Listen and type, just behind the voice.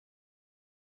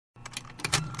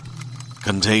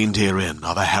Contained herein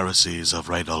are the heresies of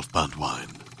Radolf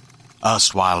Burntwine,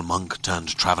 erstwhile monk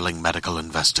turned traveling medical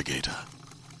investigator.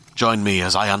 Join me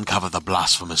as I uncover the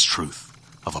blasphemous truth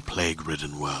of a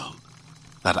plague-ridden world,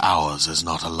 that ours is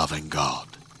not a loving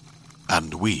God,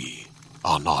 and we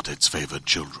are not its favored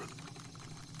children.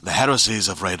 The heresies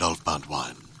of Radolf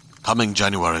Burntwine, coming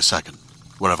January 2nd,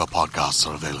 wherever podcasts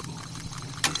are available.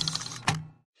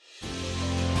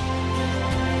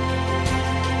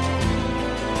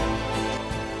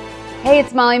 Hey,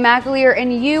 it's Molly McAleer,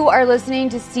 and you are listening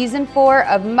to Season 4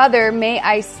 of Mother May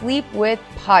I Sleep With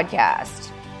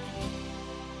podcast.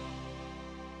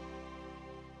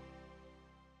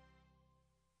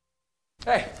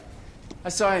 Hey, I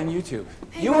saw you on YouTube.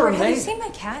 Hey, you Robert, were amazing. have you seen my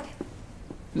cat?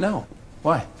 No.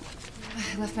 Why?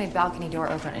 I left my balcony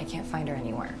door open and I can't find her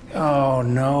anywhere. Oh,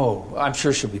 no. I'm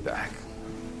sure she'll be back.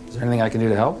 Is there anything I can do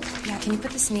to help? Yeah, can you put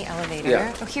this in the elevator?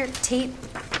 Yeah. Oh, here, tape.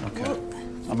 Okay. Whoa.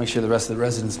 I'll make sure the rest of the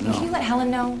residents know. Can you let Helen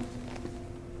know?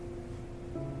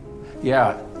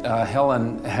 Yeah,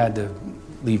 Helen had to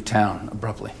leave town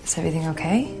abruptly. Is everything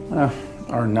okay?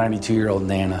 Our 92-year-old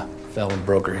Nana fell and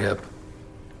broke her hip.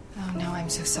 Oh, no, I'm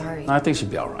so sorry. I think she'll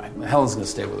be all right. Helen's going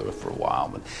to stay with her for a while.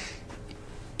 But,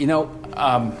 you know,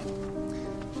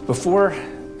 before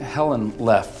Helen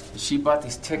left, she bought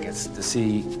these tickets to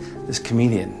see this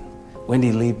comedian,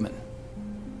 Wendy Liebman.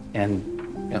 And,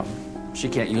 you know, she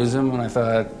can't use them, and I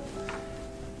thought,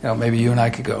 you know, maybe you and I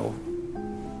could go.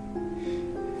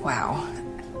 Wow.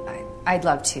 I'd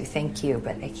love to, thank you,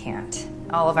 but I can't.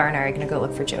 Oliver and I are going to go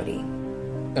look for Jody.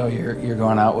 Oh, you're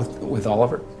going out with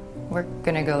Oliver? We're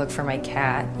going to go look for my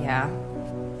cat, yeah.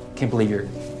 Can't believe you're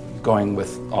going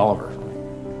with Oliver.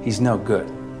 He's no good.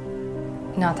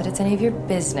 Not that it's any of your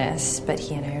business, but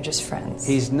he and I are just friends.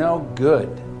 He's no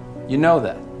good. You know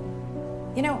that.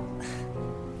 You know,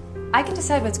 I can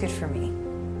decide what's good for me.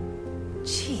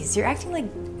 Jeez, you're acting like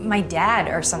my dad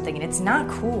or something, and it's not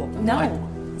cool.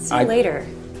 No. See you later.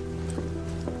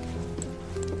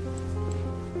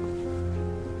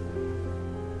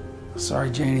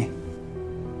 Sorry, Janie.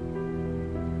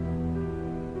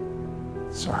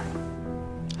 Sorry.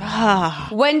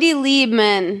 Wendy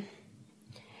Liebman.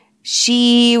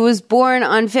 She was born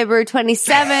on February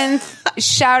 27th.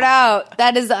 Shout out.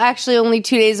 That is actually only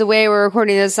 2 days away. We're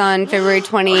recording this on February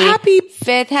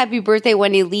 25th. Happy birthday,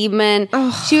 Wendy Liebman.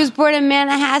 She was born in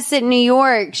Manhasset, New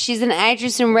York. She's an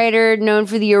actress and writer known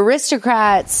for The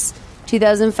Aristocrats,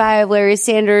 2005 Larry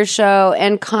Sanders Show,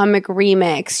 and Comic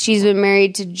Remix. She's been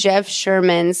married to Jeff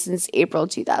Sherman since April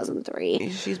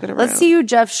 2003. She's been around. Let's see who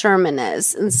Jeff Sherman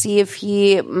is and see if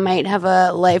he might have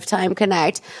a lifetime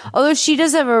connect. Although she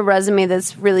does have a resume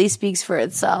that really speaks for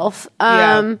itself.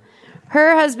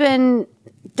 Her husband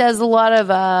does a lot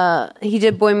of, he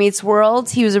did Boy Meets World.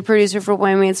 He was a producer for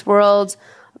Boy Meets World,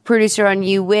 a producer on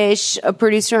You Wish, a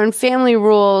producer on Family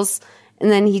Rules. And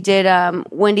then he did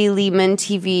Wendy Liebman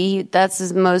TV. That's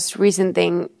his most recent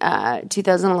thing,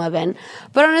 2011.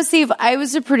 But honestly, if I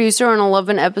was a producer on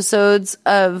 11 episodes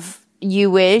of You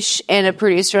Wish and a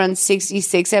producer on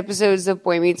 66 episodes of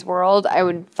Boy Meets World, I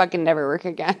would fucking never work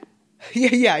again.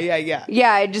 Yeah.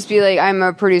 Yeah, I'd just be like, I'm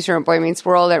a producer on Boy Meets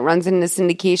World. It runs into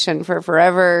syndication for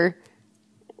forever.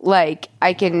 Like,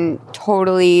 I can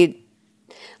totally...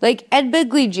 Like, Ed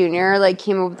Begley Jr., like,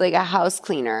 came up with, like, a house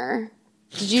cleaner.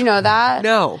 Did you know that?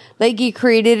 No. Like, he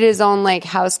created his own, like,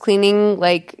 house cleaning,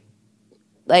 like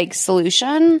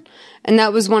solution. And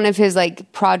that was one of his,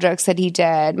 like, projects that he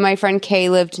did. My friend Kay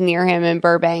lived near him in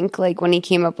Burbank, like, when he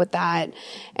came up with that.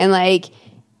 And, like,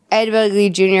 Ed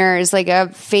Begley Jr. is, like, a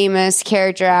famous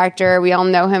character actor. We all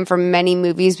know him from many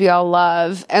movies we all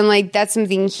love. And, like, that's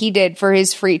something he did for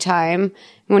his free time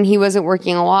when he wasn't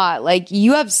working a lot. Like,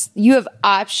 you have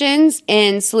options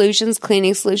in solutions,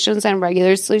 cleaning solutions and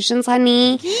regular solutions,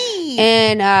 honey.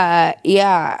 And,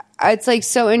 it's, like,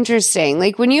 so interesting.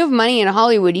 Like, when you have money in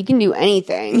Hollywood, you can do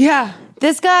anything. Yeah.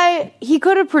 This guy, he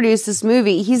could have produced this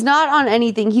movie. He's not on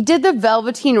anything. He did the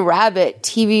Velveteen Rabbit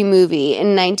TV movie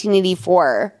in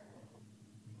 1984.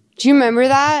 Do you remember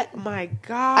that? Oh my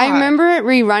God. I remember it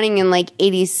rerunning in like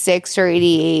 86 or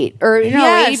 88. Or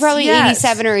no, probably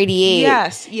 87 or 88.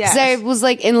 Yes. Because I was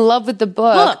like in love with the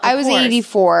book. I was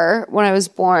 84 when I was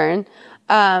born.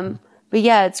 But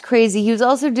yeah, it's crazy. He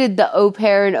also did the Au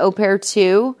Pair and Au Pair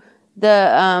 2.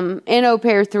 And Au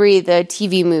Pair 3, the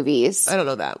TV movies. I don't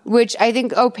know that. Which I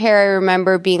think Au Pair, I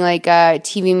remember being like a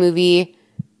TV movie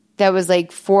that was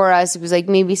like for us. It was like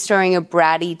maybe starring a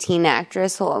bratty teen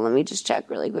actress. Hold on, let me just check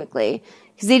really quickly.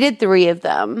 Because they did 3 of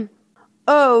them.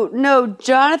 Oh, no,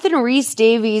 Jonathan Rhys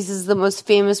Davies is the most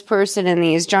famous person in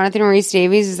these. Jonathan Rhys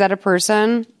Davies, is that a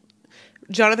person?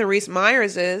 Jonathan Rhys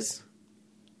Meyers is.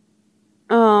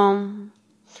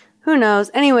 Who knows?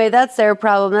 Anyway, that's their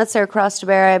problem. That's their cross to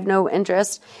bear. I have no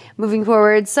interest moving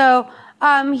forward. So,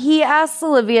 he asks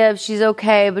Olivia if she's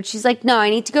okay, but she's like, no,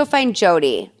 I need to go find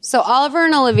Jody. So Oliver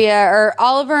and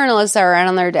Alyssa are out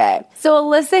on their day. So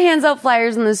Alyssa hands out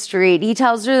flyers in the street. He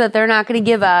tells her that they're not going to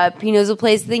give up. He knows a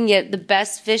place they can get the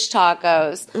best fish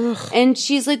tacos. Ugh. And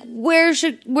she's like, where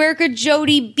could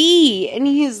Jody be? And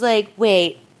he's like,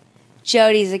 wait,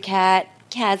 Jody's a cat.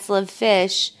 Cats love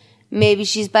fish. Maybe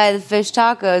she's by the fish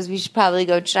tacos. We should probably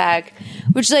go check.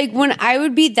 Which, like, when I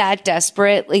would be that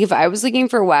desperate, like, if I was looking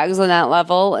for wags on that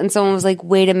level and someone was like,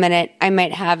 wait a minute, I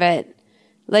might have it.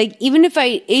 Like, even if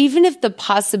the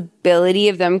possibility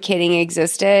of them kidding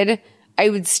existed, I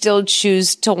would still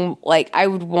choose to, like, I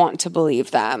would want to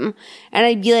believe them. And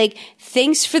I'd be like,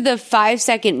 thanks for the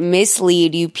 5-second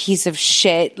mislead, you piece of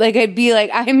shit. Like, I'd be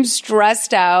like, I'm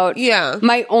stressed out. Yeah.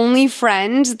 My only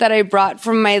friend that I brought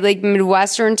from my, like,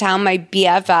 Midwestern town, my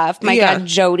BFF, my God,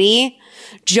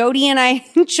 Jody and I,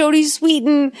 Jody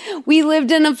Sweeten, we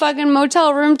lived in a fucking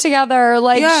motel room together.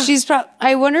 Like, she's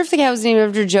I wonder if the cat was named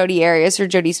after Jody Arias or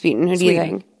Jody Sweeten. Who do you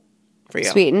think? For you.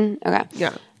 Sweeten? Okay.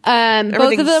 Yeah.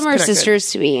 Both of them are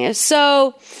sisters to me.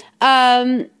 So,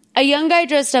 a young guy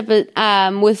dressed up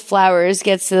with flowers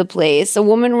gets to the place. A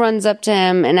woman runs up to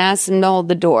him and asks him to hold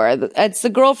the door. It's the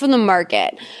girl from the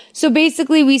market. So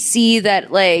basically we see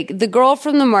that, like, the girl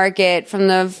from the market, from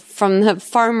the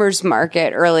farmer's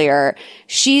market earlier,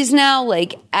 she's now,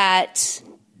 like, at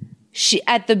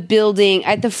the building,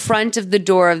 at the front of the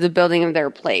door of the building of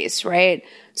their place, right?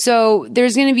 So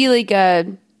there's going to be, like,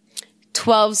 a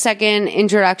 12-second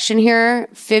introduction here,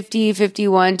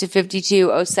 50:51 to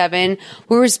 52:07.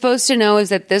 What we're supposed to know is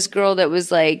that this girl that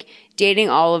was, like, dating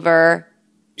Oliver,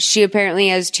 she apparently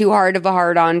has too hard of a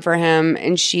hard-on for him,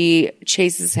 and she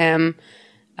chases him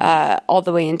all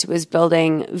the way into his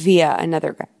building via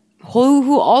another guy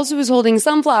who also was holding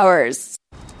sunflowers.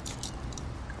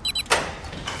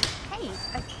 Hey,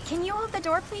 can you hold the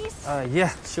door, please?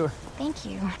 Yeah, sure. Thank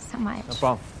you so much. No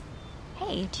problem.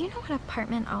 Hey, do you know what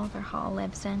apartment Oliver Hall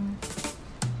lives in?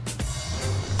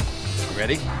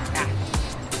 Ready? Yeah.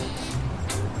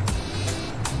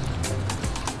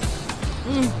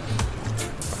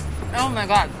 Oh my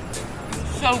God.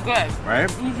 So good. Right?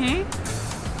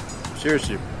 Mm-hmm.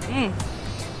 Seriously.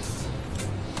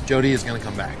 Jody is going to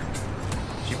come back.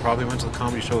 She probably went to the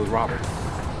comedy show with Robert.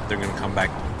 They're going to come back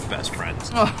best friends.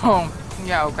 Oh,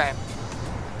 yeah, okay.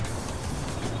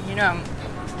 You know,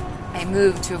 I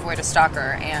moved to avoid a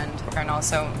stalker and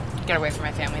also get away from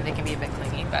my family. They can be a bit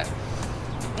clingy, but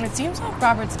it seems like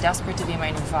Robert's desperate to be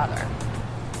my new father.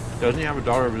 Doesn't he have a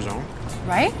daughter of his own?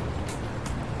 Right?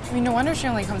 I mean, no wonder she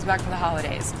only comes back for the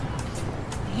holidays.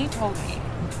 He told me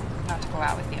not to go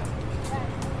out with you.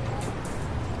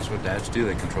 That's what dads do.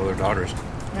 They control their daughters.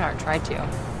 Yeah, or tried to.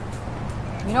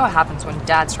 You know what happens when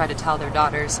dads try to tell their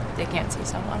daughters they can't see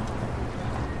someone?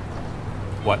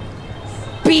 What?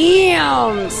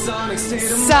 Bam! Son!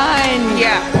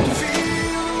 Yeah.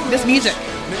 This music.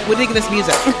 What do you think of this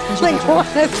music? Like, what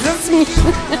is this music?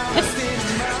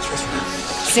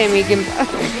 Sammy can...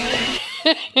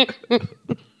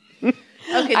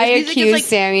 Okay, I accuse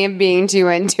Sammy of being too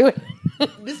into it.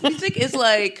 This music is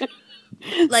like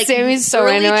Sammy's so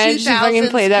into it. She fucking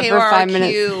played that for 5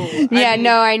 minutes. Yeah,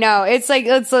 no, I know. It's like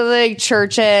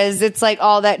churches. It's like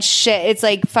all that shit. It's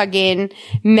like fucking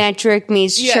metric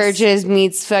meets churches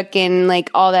meets fucking like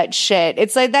all that shit.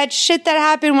 It's like that shit that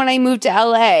happened when I moved to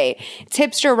LA. It's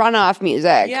hipster runoff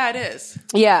music. Yeah, it is.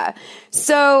 Yeah.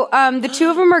 So, the two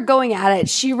of them are going at it.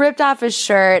 She ripped off his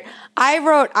shirt. I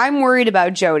wrote, I'm worried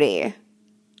about Jody.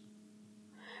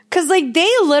 Cause like they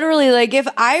literally like if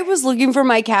I was looking for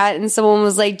my cat and someone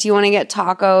was like, do you want to get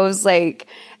tacos? Like,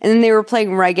 and then they were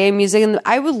playing reggae music and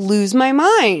I would lose my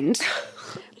mind.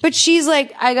 But she's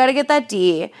like, I gotta get that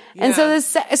D. Yeah. And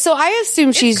so I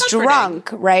assume she's drunk,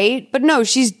 right? But no,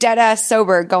 she's dead ass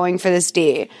sober going for this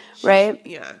D, right?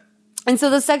 Yeah. And so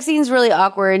the sex scene's really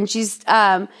awkward and she's,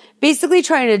 basically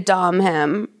trying to dom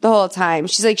him the whole time.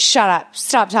 She's like, shut up,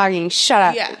 stop talking, shut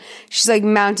up. Yeah. She's like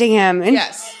mounting him. And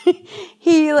yes.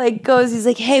 He like goes, he's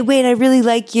like, hey, wait, I really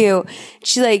like you.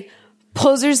 She like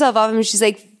pulls herself off him and she's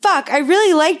like, fuck, I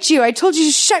really liked you. I told you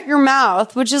to shut your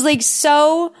mouth, which is like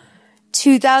so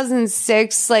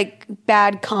 2006, like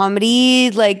bad comedy,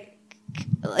 like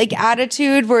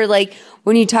attitude where like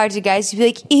when you talk to guys, you'd be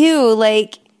like, ew,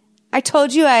 like I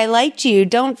told you I liked you.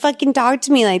 Don't fucking talk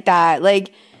to me like that.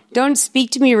 Like, don't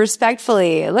speak to me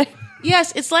respectfully. Like,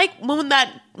 yes, it's like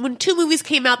when two movies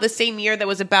came out the same year that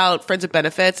was about friends with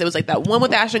benefits. It was like that one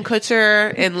with Ashton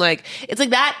Kutcher and like it's like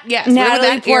that. Yes, whatever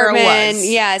that era was.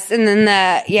 Yes, and then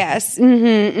I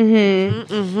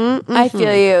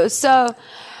feel you. So,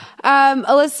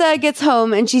 Alyssa gets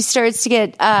home and she starts to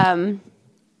get,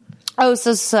 oh,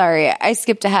 so sorry. I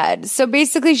skipped ahead. So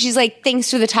basically she's like, thanks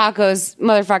for the tacos,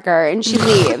 motherfucker. And she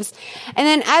leaves. And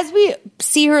then as we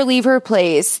see her leave her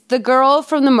place, the girl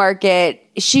from the market,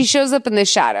 she shows up in the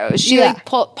shadows. She like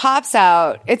pops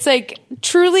out. It's like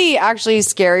truly actually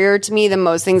scarier to me than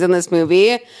most things in this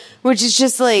movie, which is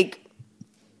just like,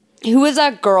 who is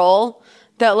that girl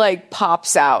that like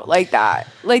pops out like that?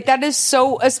 Like that is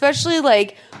so, especially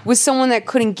like with someone that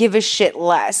couldn't give a shit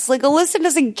less. Like Alyssa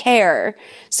doesn't care.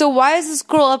 So why is this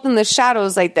girl up in the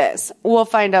shadows like this? We'll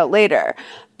find out later.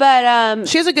 But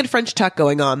she has a good French tuck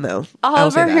going on though.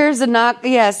 Oliver hears a knock.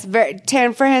 Yes,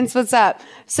 Tan France, what's up?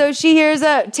 So she hears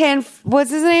a what's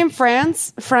his name?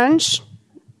 French?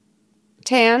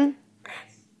 Tan?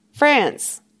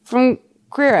 France from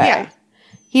Queer Eye. Yeah.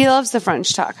 He loves the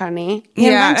French talk, honey. He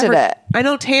invented it. I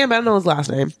know Tan, but I don't know his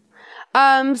last name.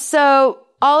 So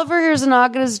Oliver hears a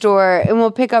knock at his door, and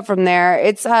we'll pick up from there.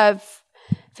 It's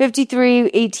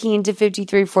 53:18 to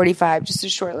 53:45. Just a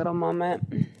short little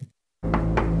moment.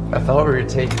 I thought we were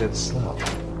taking it slow.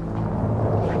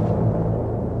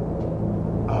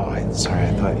 Oh, I'm sorry.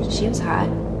 I thought She was hot.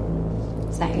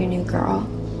 Is that your new girl?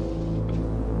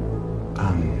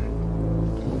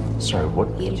 Sorry,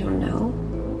 what? You don't know?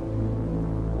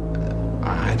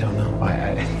 I don't know.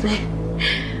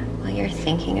 While you're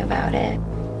thinking about it,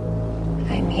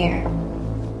 I'm here.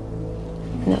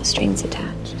 No strings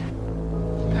attached.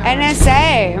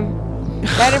 NSA.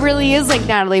 That really is like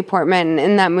Natalie Portman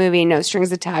in that movie, No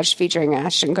Strings Attached, featuring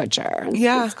Ashton Kutcher.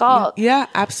 That's it's called. Yeah,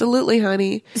 absolutely,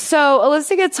 honey. So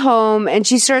Alyssa gets home and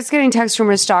she starts getting texts from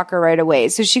her stalker right away.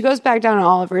 So she goes back down to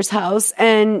Oliver's house,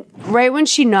 and right when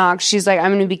she knocks, she's like,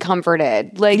 I'm going to be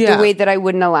comforted. Like the way that I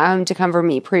wouldn't allow him to comfort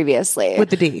me previously.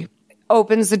 With the D.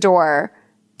 Opens the door.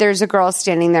 There's a girl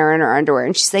standing there in her underwear,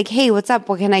 and she's like, hey, what's up?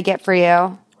 What can I get for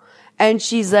you? And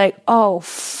she's like, oh,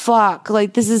 fuck.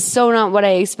 Like, this is so not what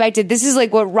I expected. This is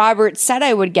like what Robert said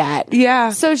I would get.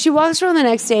 Yeah. So she walks around the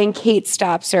next day, and Kate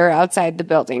stops her outside the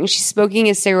building. She's smoking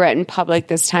a cigarette in public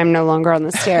this time, no longer on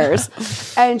the stairs.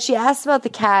 And she asks about the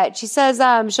cat. She says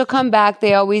she'll come back.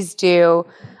 They always do.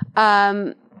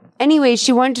 Anyway,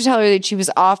 she wanted to tell her that she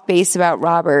was off base about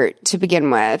Robert to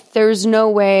begin with. There's no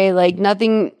way, like,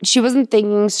 nothing. She wasn't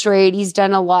thinking straight. He's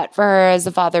done a lot for her as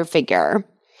a father figure.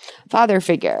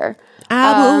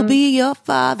 I will be your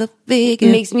father figure.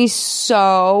 It makes me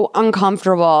so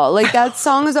uncomfortable. Like, that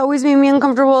song has always made me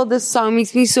uncomfortable. This song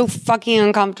makes me so fucking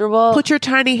uncomfortable. Put your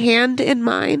tiny hand in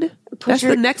mine. That's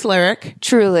the next lyric.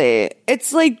 Truly.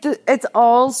 It's like, it's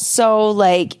all so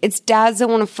like, it's dads that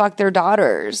want to fuck their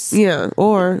daughters. Yeah,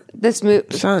 or this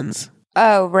sons.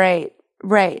 Oh, right.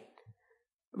 Oh,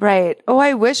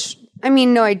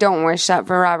 I don't wish that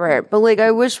for Robert. But like,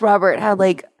 I wish Robert had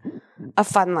like a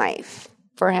fun life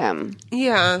for him.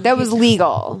 Yeah. That was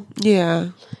legal. Yeah.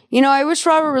 You know, I wish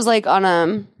Robert was like on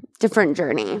a different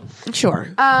journey.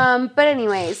 Sure. But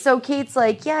anyway, so Kate's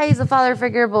like, yeah, he's a father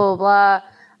figure, blah, blah,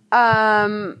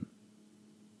 blah.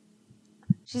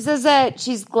 She says that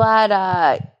she's glad,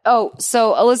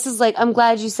 so Alyssa's like, I'm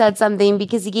glad you said something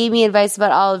because he gave me advice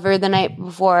about Oliver the night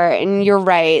before, and you're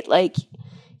right. Like,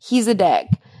 he's a dick.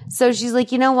 So she's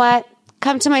like, you know what?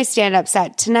 Come to my stand-up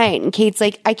set tonight. And Kate's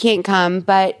like, I can't come,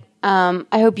 but I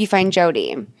hope you find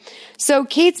Jody. So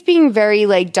Kate's being very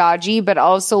like dodgy, but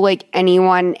also like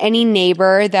any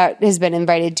neighbor that has been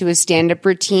invited to a stand-up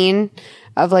routine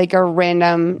of like a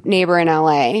random neighbor in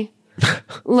LA.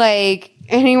 Like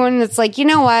anyone that's like, you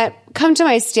know what? Come to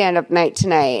my stand-up night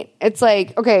tonight. It's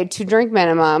like, okay, 2 drink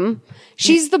minimum.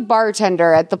 She's the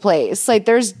bartender at the place. Like,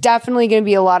 there's definitely going to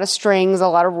be a lot of strings, a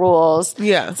lot of rules.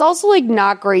 Yeah. It's also, like,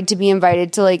 not great to be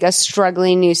invited to, like, a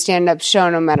struggling new stand-up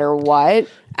show no matter what.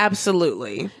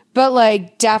 Absolutely. But,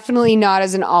 like, definitely not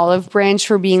as an olive branch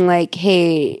for being like,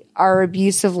 hey, our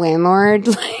abusive landlord,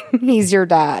 like, he's your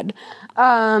dad.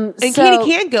 And Katie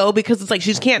can't go because it's like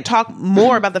she just can't talk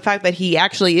more about the fact that he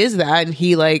actually is that, and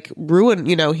he like ruined,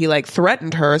 he like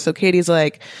threatened her. So Katie's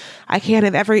like, I can't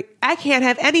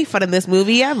have any fun in this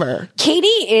movie ever. Katie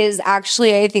is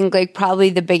actually, I think, like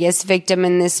probably the biggest victim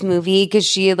in this movie because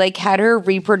she like had her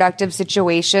reproductive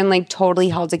situation like totally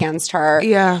held against her.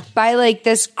 Yeah. By like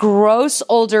this gross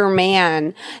older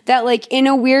man that like in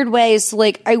a weird way. So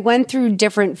like I went through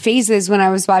different phases when I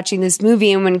was watching this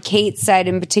movie, and when Kate said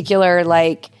in particular,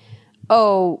 like,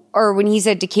 oh, or when he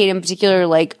said to Kate in particular,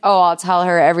 like, oh, I'll tell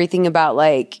her everything about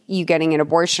like you getting an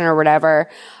abortion or whatever.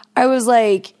 I was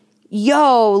like,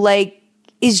 yo, like,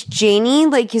 is Janie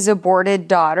like his aborted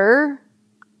daughter?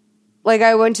 Like,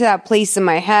 I went to that place in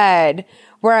my head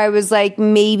where I was like,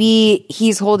 maybe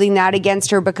he's holding that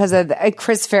against her because of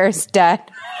Chris Farrah's death.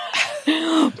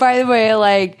 By the way,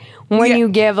 like, when you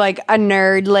give like a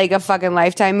nerd like a fucking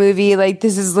Lifetime movie, like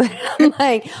this is I'm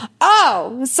like,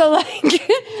 oh, so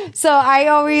I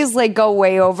always like go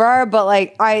way over, but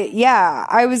like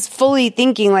I was fully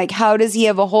thinking like, how does he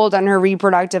have a hold on her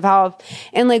reproductive health,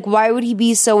 and like why would he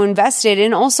be so invested?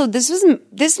 And also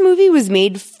this movie was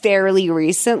made fairly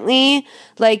recently,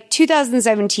 like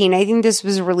 2017, I think this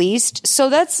was released, so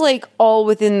that's like all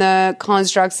within the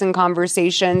constructs and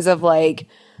conversations of like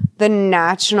the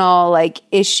national like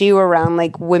issue around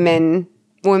like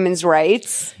women's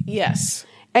rights. Yes.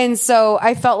 And so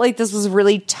I felt like this was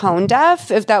really tone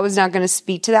deaf if that was not going to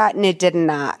speak to that, and it did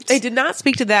not. It did not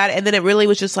speak to that, and then it really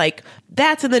was just like,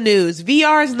 that's in the news.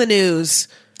 VR's in the news.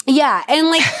 Yeah, and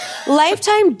like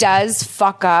Lifetime does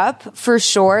fuck up for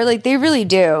sure, like they really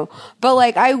do. But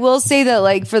like I will say that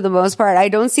like for the most part, I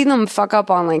don't see them fuck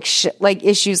up on like like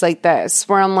issues like this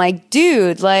where I'm like,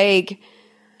 dude, like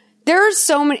there are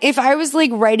so many. If I was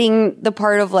like writing the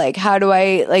part of like, how do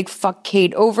I like fuck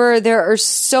Kate over? There are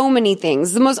so many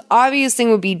things. The most obvious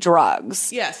thing would be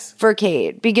drugs. Yes. For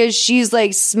Kate, because she's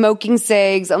like smoking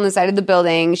cigs on the side of the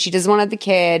building. She doesn't want to have the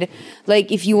kid.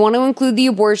 Like, if you want to include the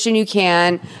abortion, you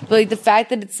can. But like the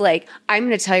fact that it's like, I'm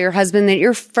going to tell your husband that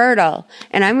you're fertile,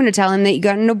 and I'm going to tell him that you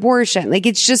got an abortion. Like,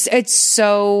 it's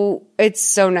so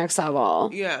next level.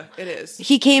 Yeah, it is.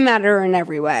 He came at her in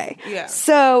every way. Yeah.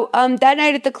 So that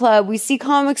night at the club, we see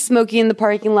comics smoking in the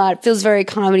parking lot. It feels very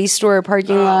Comedy Store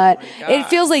parking lot. It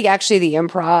feels like actually the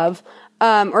Improv,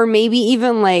 or maybe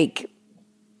even like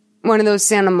one of those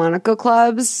Santa Monica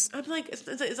clubs. I'm like,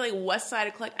 it's like West Side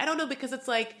of Collect. I don't know, because it's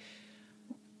like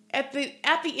at the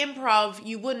Improv,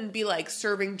 you wouldn't be like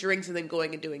serving drinks and then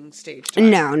going and doing stage time.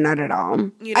 No, not at all.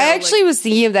 You know, I actually was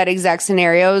thinking of that exact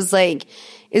scenario. I was like,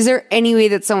 is there any way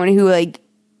that someone who like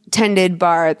tended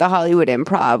bar at the Hollywood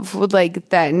Improv would like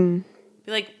then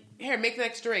be like, here, make the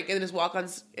next drink, and then just walk on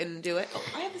and do it? Oh,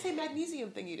 I have the same magnesium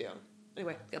thing you do.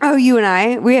 Anyway. Yep. Oh, you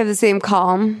and we have the same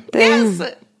calm thing.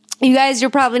 Yes. You guys, you're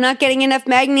probably not getting enough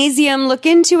magnesium. Look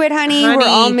into it, honey. We're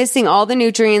all missing all the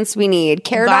nutrients we need.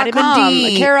 Care.com.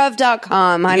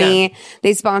 Careof.com, honey. Yeah.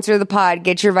 They sponsor the pod.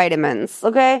 Get your vitamins.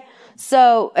 Okay?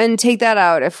 So, and take that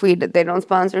out if they don't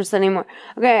sponsor us anymore.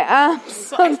 Okay.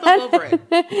 So I'm still over it.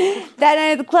 That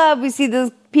night at the club, we see those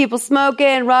people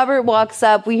smoking. Robert walks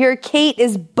up. We hear Kate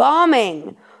is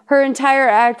bombing. Her entire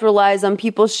act relies on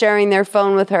people sharing their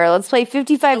phone with her. Let's play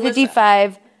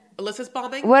 55-55. Alyssa's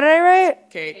bombing? What did I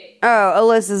write? Kate. Oh,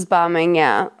 Alyssa's bombing,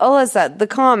 yeah. Alyssa, the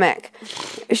comic.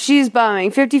 She's bombing.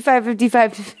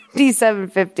 55-55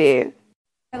 57-50.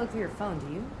 I look through your phone, do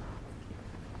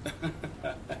you?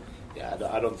 Yeah,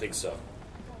 I don't think so.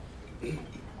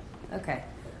 Okay.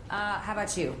 How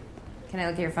about you? Can I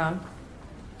look at your phone?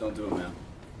 Don't do it, man.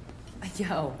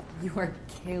 Yo, you are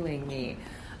killing me.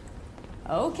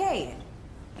 Okay.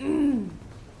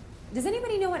 Does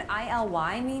anybody know what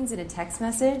ILY means in a text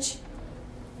message?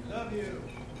 Love you.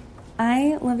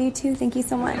 I love you too. Thank you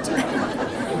so much.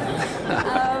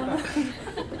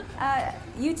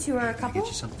 You two are a couple? Get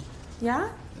you something.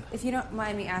 Yeah? If you don't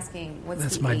mind me asking, what's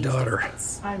That's the my age daughter.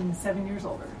 difference? I'm 7 years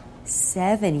older.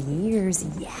 7 years,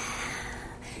 yeah.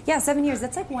 Yeah, 7 years.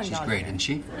 That's like one She's dog. great, isn't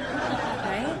she?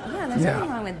 Right? Yeah, there's nothing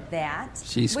wrong with that.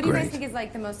 She's What do you guys great. think is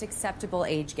like the most acceptable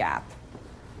age gap?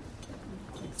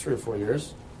 Like 3 or 4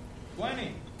 years.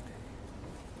 20.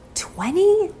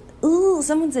 20? Ooh,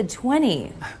 someone said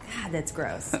 20. God, that's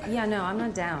gross. Yeah, no, I'm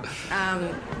not down.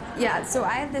 Yeah, so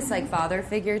I have this like father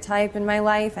figure type in my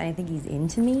life, and I think he's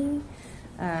into me.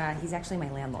 He's actually my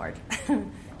landlord.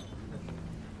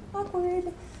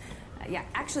 Awkward. Yeah,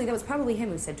 actually, that was probably him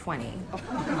who said 20. Maybe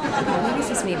it's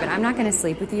just me, but I'm not going to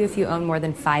sleep with you if you own more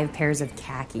than 5 pairs of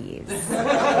khakis.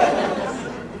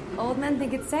 Old men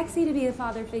think it's sexy to be a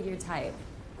father figure type.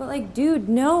 But like, dude,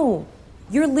 no.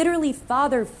 You're literally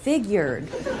father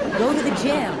figured. Go to the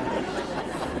gym.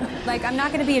 Like, I'm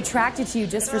not going to be attracted to you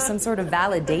just for some sort of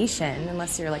validation,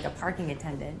 unless you're like a parking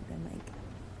attendant. Then like,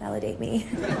 validate me.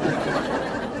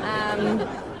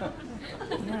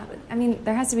 Yeah, I mean,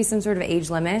 there has to be some sort of age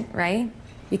limit, right?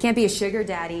 You can't be a sugar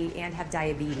daddy and have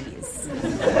diabetes.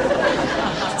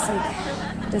 Just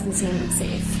like, doesn't seem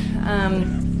safe.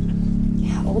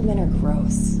 Yeah, old men are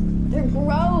gross. They're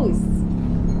gross.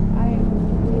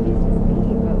 Maybe it's just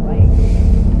me, but like,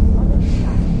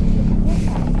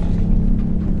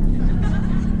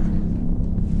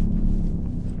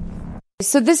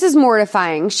 So this is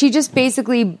mortifying. She just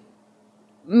basically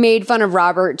made fun of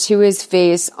Robert to his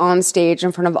face on stage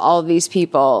in front of all of these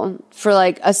people for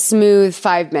like a smooth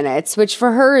 5 minutes, which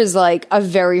for her is like a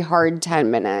very hard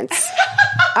 10 minutes.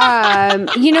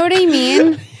 You know what I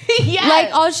mean? Yes.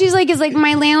 Like, all she's like is like,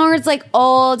 my landlord's like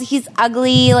old, he's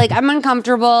ugly, like I'm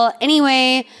uncomfortable.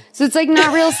 Anyway, so it's like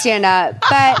not real stand up.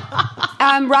 But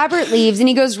Robert leaves and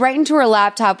he goes right into her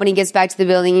laptop when he gets back to the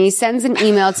building and he sends an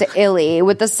email to Illy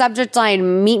with the subject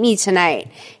line, meet me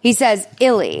tonight. He says,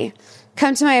 Illy,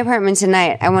 come to my apartment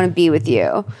tonight. I want to be with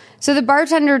you. So the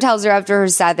bartender tells her after her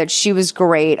set that she was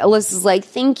great. Alyssa's like,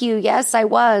 thank you. Yes, I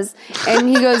was. And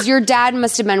he goes, your dad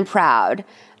must have been proud.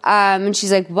 And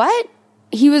she's like, what?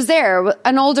 He was there,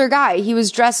 an older guy. He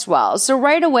was dressed well. So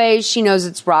right away, she knows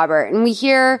it's Robert. And we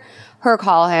hear her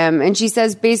call him. And she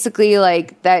says basically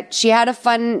like that she had a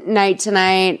fun night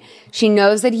tonight. She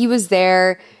knows that he was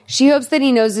there. She hopes that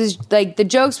he knows like the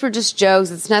jokes were just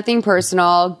jokes. It's nothing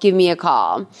personal. Give me a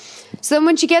call. So then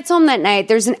when she gets home that night,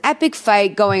 there's an epic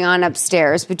fight going on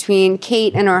upstairs between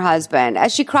Kate and her husband.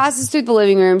 As she crosses through the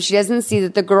living room, she doesn't see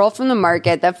that the girl from the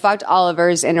market that fucked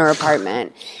Oliver's in her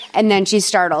apartment. And then she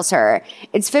startles her.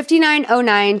 It's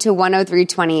 59:09 to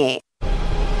 1:03:28.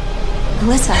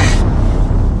 Alyssa.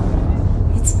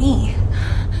 It's me.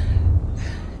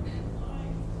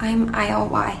 I'm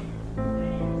ILY.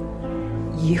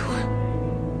 You?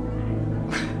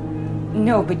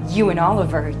 No, but you and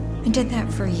Oliver. I did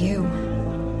that for you.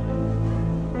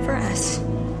 For us.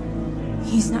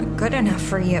 He's not good enough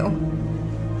for you.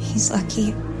 He's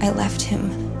lucky I left him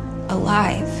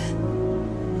alive.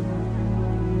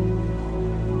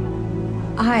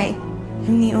 I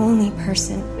am the only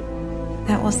person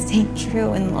that will stay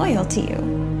true and loyal to you.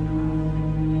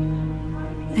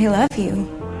 I love you,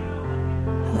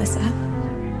 Alyssa.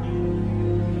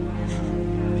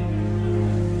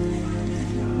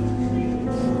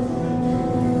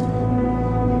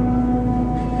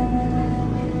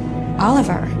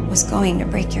 Oliver was going to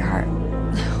break your heart.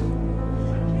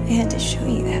 I had to show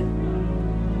you that.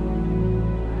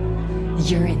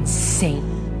 You're insane.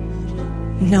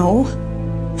 No.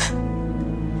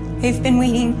 I've been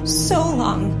waiting so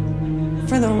long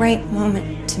for the right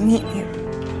moment to meet you.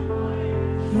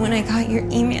 And when I got your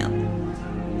email,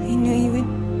 I knew you had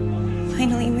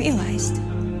finally realized.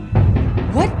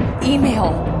 What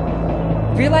email?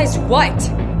 Realized what?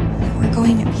 That we're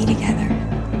going to be together.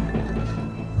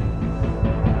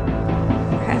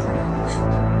 Forever.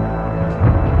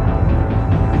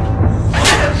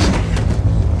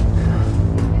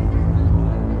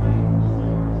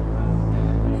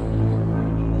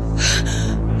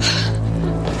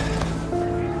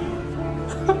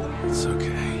 It's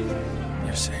okay.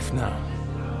 You're safe now.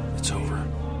 It's over.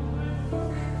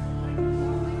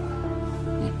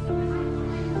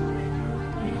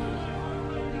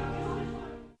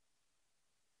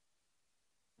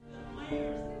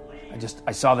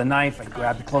 I saw the knife, I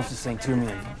grabbed the closest thing to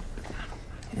me,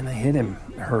 and I hit him,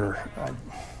 her.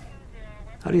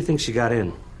 How do you think she got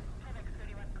in?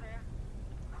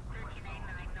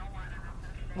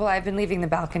 Well, I've been leaving the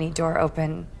balcony door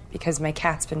open because my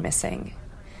cat's been missing.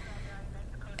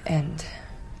 And...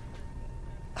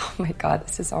 oh my God,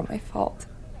 this is all my fault.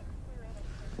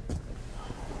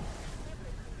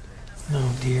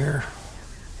 No, dear.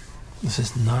 This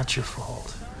is not your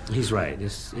fault. He's right.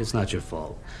 It's not your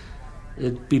fault.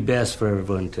 It'd be best for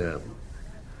everyone to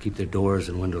keep their doors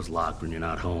and windows locked when you're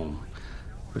not home.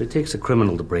 But it takes a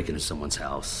criminal to break into someone's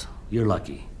house. You're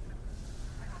lucky.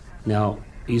 Now,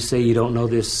 you say you don't know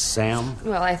this Sam?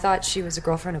 Well, I thought she was a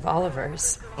girlfriend of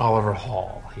Oliver's. Oliver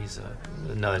Hall. He's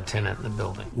another tenant in the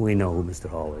building. We know who Mr.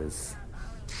 Hall is.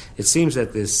 It seems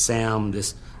that this Sam,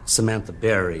 this Samantha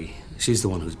Berry, she's the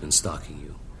one who's been stalking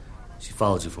you. She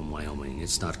followed you from Wyoming.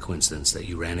 It's not coincidence that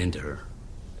you ran into her.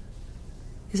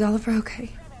 Is Oliver okay?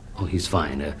 Oh, he's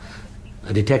fine. A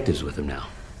detective's with him now.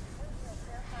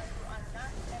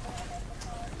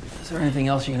 Is there anything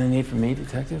else you're going to need from me,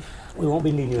 Detective? We won't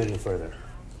be needing you any further.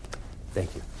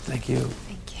 Thank you. Thank you.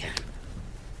 Thank you.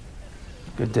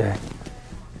 Good day.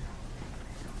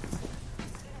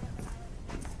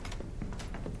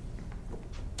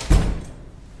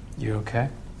 You okay?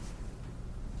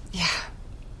 Yeah.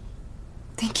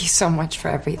 Thank you so much for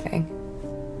everything.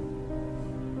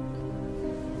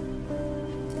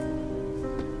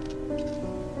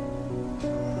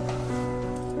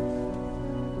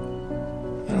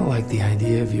 I don't like the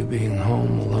idea of you being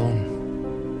home alone.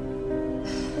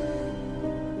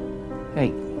 Hey,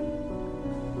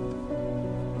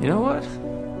 you know what?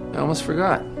 I almost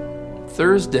forgot.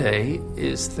 Thursday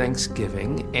is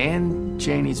Thanksgiving and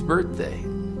Janie's birthday.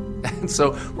 And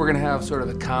so we're going to have sort of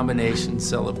a combination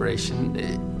celebration.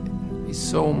 It'd be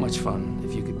so much fun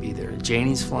if you could be there.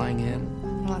 Janie's flying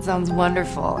in. Well, that sounds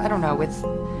wonderful. I don't know, with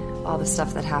all the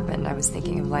stuff that happened, I was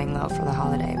thinking of laying low for the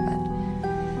holiday, but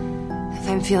if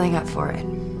I'm feeling up for it,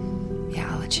 Yeah,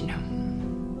 I'll let you know.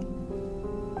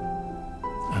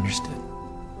 Understood.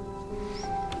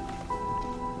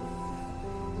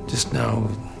 Just know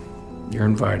you're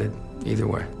invited either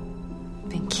way.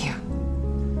 Thank you.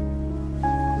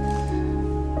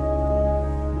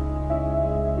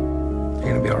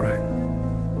 You're gonna be all right.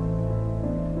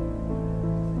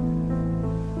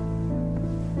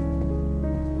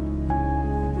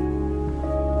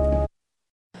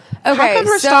 Okay, How come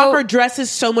her so stalker dresses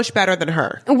so much better than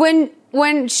her?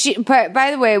 when she,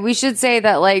 by the way, we should say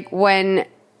that like when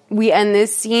we end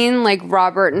this scene, like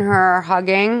Robert and her are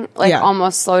hugging, like Yeah.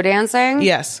 almost slow dancing.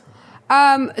 Yes.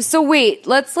 So wait,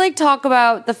 let's like talk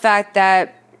about the fact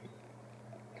that,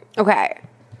 okay,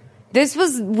 this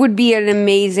would be an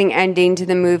amazing ending to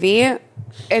the movie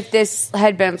if this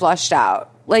had been fleshed out.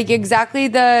 Like exactly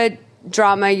the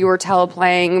drama you were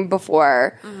teleplaying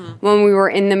before when we were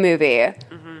in the movie.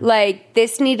 Like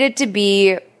this needed to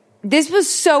be, this was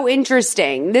so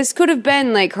interesting. This could have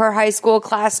been like her high school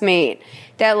classmate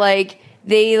that like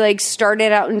they like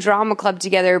started out in drama club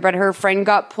together, but her friend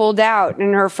got pulled out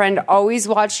and her friend always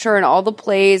watched her in all the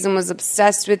plays and was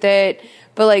obsessed with it.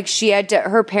 But like she had to,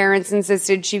 her parents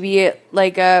insisted she be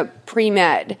like a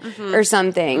pre-med or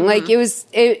something. Like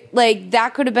like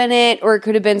that could have been it, or it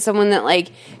could have been someone that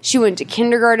like she went to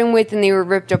kindergarten with and they were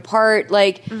ripped apart.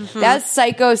 Like that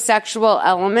psychosexual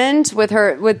element with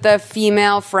the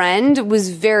female friend was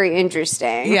very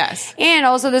interesting. Yes. And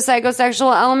also the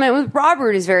psychosexual element with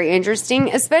Robert is very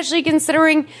interesting, especially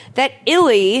considering that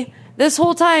Illy this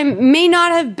whole time may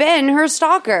not have been her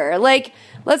stalker. Like,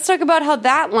 let's talk about how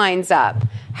that lines up.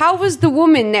 How was the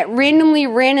woman that randomly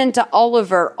ran into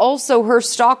Oliver also her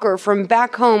stalker from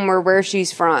back home or where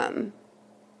she's from?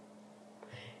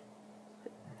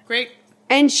 Great.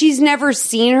 And she's never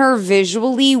seen her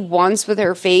visually once with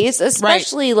her face,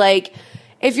 especially like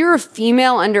if you're a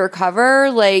female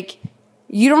undercover, like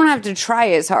you don't have to try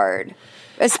as hard,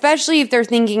 especially if they're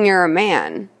thinking you're a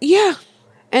man. Yeah.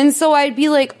 And so I'd be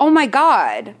like, oh my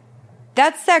God,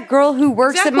 that's that girl who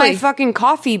works at my fucking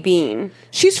coffee bean.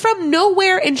 She's from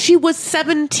nowhere and she was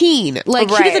 17. Like,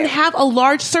 she doesn't have a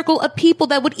large circle of people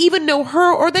that would even know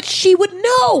her or that she would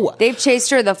know. They've chased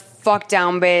her the fuck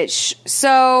down, bitch.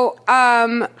 So,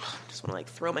 I just want to like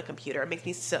throw my computer. It makes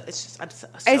me so, it's just, I'm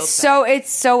so it's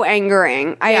so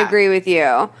angering. I agree with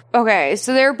you. Okay,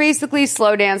 so they're basically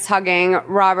slow dance hugging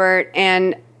Robert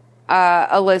and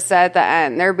Alyssa at the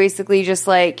end. They're basically just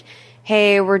like,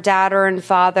 hey, we're daughter and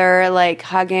father, like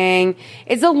hugging.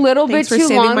 It's a little bit too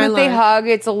long that they hug.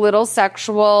 It's a little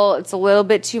sexual. It's a little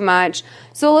bit too much.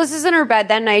 So Alyssa's in her bed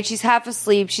that night. She's half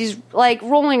asleep. She's like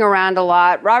rolling around a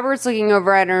lot. Robert's looking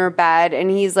over at her bed and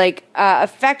he's like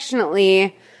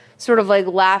affectionately sort of like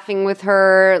laughing with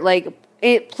her, like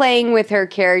playing with her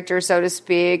character, so to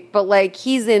speak. But like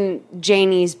he's in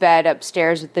Janie's bed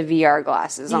upstairs with the VR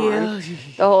glasses on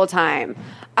the whole time.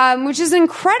 Which is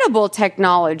incredible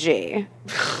technology.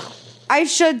 I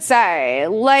should say.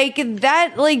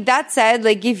 That said,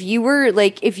 like if you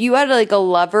had like a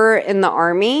lover in the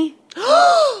army.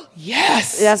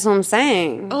 Yes. That's what I'm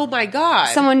saying. Oh my God.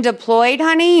 Someone deployed,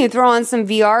 honey, you throw on some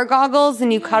VR goggles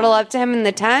and you cuddle up to him in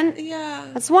the tent. Yeah.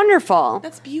 That's wonderful.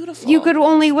 That's beautiful. You could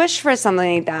only wish for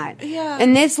something like that. Yeah.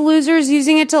 And this loser's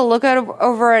using it to look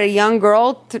over at a young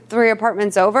girl 3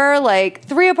 apartments over. Like,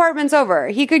 3 apartments over.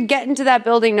 He could get into that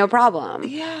building, no problem.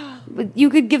 Yeah. But you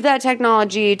could give that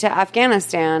technology to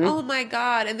Afghanistan. Oh my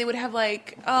God. And they would have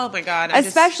like, oh my God.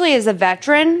 Especially as a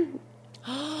veteran.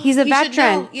 He's a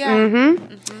veteran. Yeah.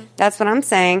 That's what I'm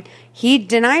saying. He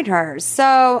denied her.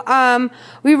 So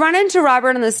we run into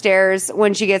Robert on the stairs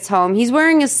when she gets home. He's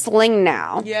wearing a sling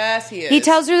now. Yes, he is. He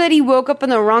tells her that he woke up on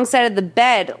the wrong side of the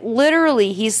bed.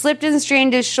 Literally, he slipped and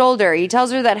strained his shoulder. He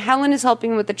tells her that Helen is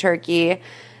helping with the turkey.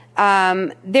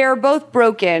 They're both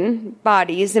broken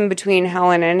bodies in between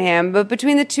Helen and him, but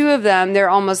between the two of them, they're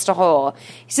almost a whole.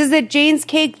 He says that Jane's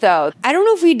cake, though. I don't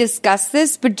know if we discussed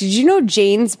this, but did you know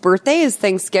Jane's birthday is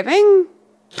Thanksgiving?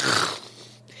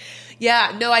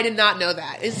 Yeah, no, I did not know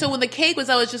that. And so when the cake was,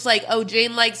 I was just like, oh,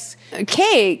 Jane likes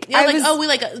cake. Yeah, we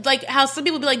like how some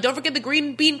people be like, don't forget the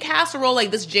green bean casserole.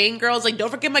 Like this Jane girl's like, don't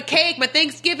forget my cake, my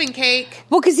Thanksgiving cake.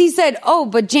 Well, because he said, oh,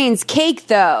 but Jane's cake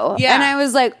though. Yeah. And I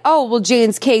was like, oh, well,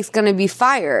 Jane's cake's gonna be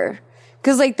fire.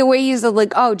 Because like the way he said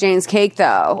like, oh, Jane's cake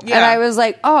though. Yeah. And I was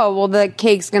like, oh, well, the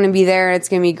cake's gonna be there and it's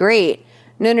gonna be great.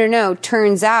 No.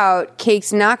 Turns out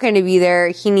cake's not gonna be there.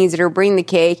 He needs her to bring the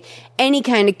cake. Any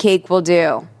kind of cake will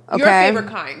do. Okay? Your favorite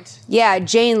kind. Yeah,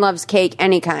 Jane loves cake,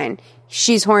 any kind.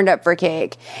 she's horned up for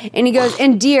cake. And he goes,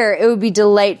 and dear, it would be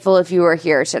delightful if you were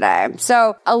here today.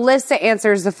 So Alyssa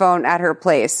answers the phone at her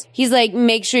place. He's like,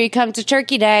 make sure you come to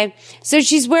Turkey Day. So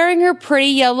she's wearing her pretty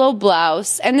yellow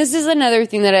blouse. And this is another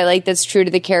thing that I like that's true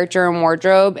to the character and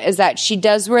wardrobe, is that she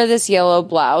does wear this yellow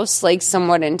blouse, like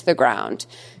somewhat into the ground.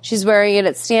 She's wearing it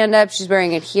at stand-up. She's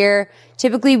wearing it here.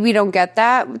 Typically, we don't get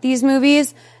that with these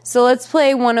movies. So let's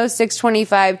play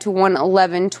 106.25 to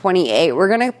 111.28. We're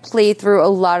going to play through a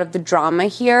lot of the drama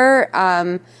here.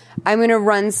 I'm going to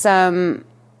run some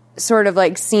sort of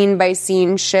like scene by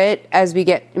scene shit as we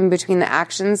get in between the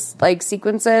actions, like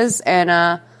sequences. And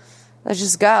let's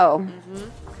just go. Mm-hmm.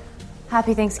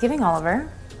 Happy Thanksgiving,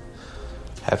 Oliver.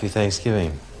 Happy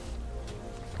Thanksgiving.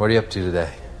 What are you up to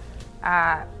today?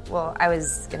 Well, I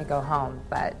was going to go home,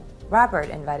 but Robert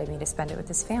invited me to spend it with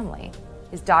his family.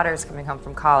 His daughter's coming home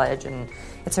from college, and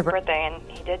it's her birthday, and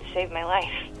he did save my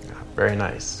life. Very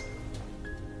nice.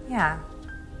 Yeah.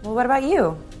 Well, what about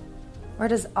you? Where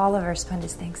does Oliver spend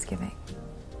his Thanksgiving?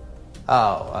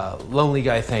 Lonely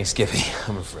guy Thanksgiving,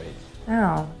 I'm afraid.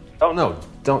 Oh. Oh, no,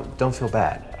 don't feel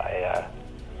bad. I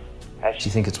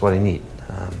actually think it's what I need.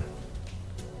 I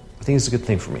think it's a good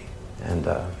thing for me, and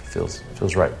feels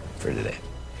right for today.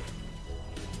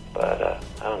 But,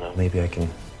 I don't know, maybe I can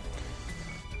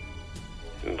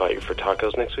invite you for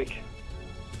tacos next week?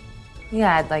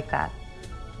 Yeah, I'd like that.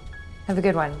 Have a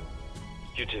good one.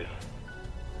 You too.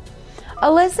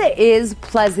 Alyssa is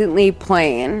pleasantly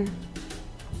plain.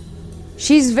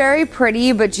 She's very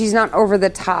pretty, but she's not over the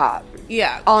top.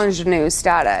 Yeah. Ingenue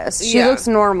status. She looks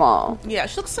normal. Yeah,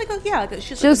 she looks like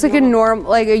she looks like a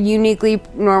normal, like a uniquely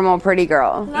normal pretty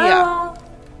girl. Hello. Yeah.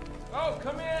 Oh,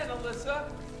 come in, Alyssa.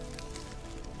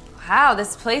 Wow,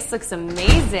 this place looks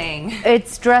amazing.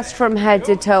 It's dressed from head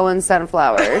to toe in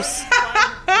sunflowers.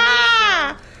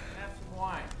 Have some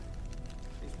wine.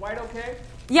 Is white okay?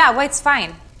 Yeah, white's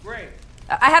fine. Great.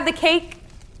 I have the cake.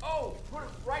 Oh, put it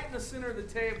right in the center of the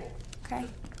table. Okay.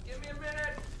 Give me a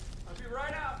minute. I'll be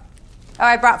right up. Oh,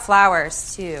 I brought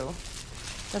flowers, too.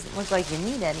 Doesn't look like you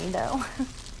need any, though.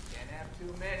 Can't have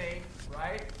too many,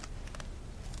 right?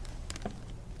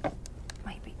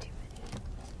 Might be too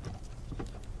many.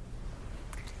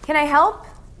 Can I help?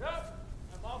 Nope.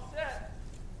 I'm all set.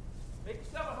 Make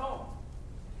yourself at home.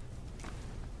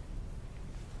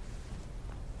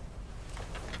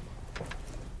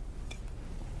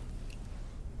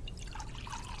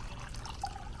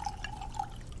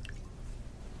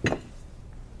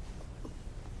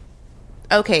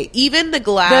 Okay, even the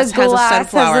glass has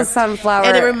a sunflower.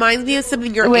 And it reminds me of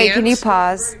something your Wait, aunt... can you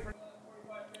pause?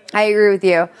 I agree with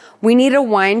you. We need a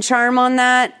wine charm on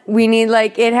that. We need,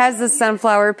 like, it has the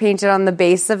sunflower painted on the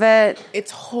base of it. It's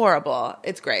horrible.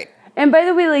 It's great. And by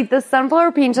the way, like, the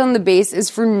sunflower paint on the base is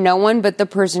for no one but the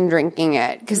person drinking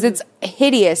it. Because it's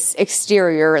hideous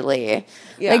exteriorly.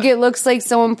 Yeah. Like, it looks like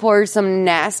someone poured some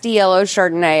nasty yellow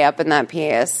Chardonnay up in that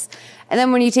piece. And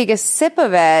then when you take a sip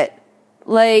of it,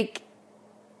 like,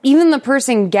 even the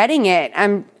person getting it,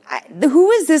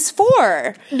 who is this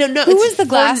for? No. Who is the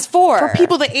glass for? For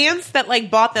people, the aunts that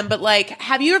like bought them. But like,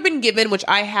 have you ever been given, which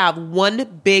I have,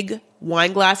 one big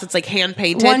wine glass that's like hand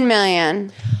painted? 1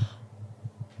 million.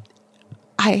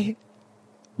 I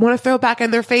want to throw it back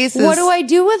in their faces. What do I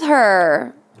do with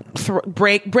her?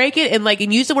 Break it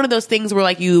and use it one of those things where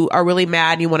like you are really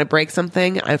mad and you want to break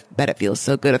something. I bet it feels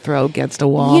so good to throw against a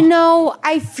wall. You know,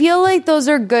 I feel like those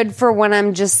are good for when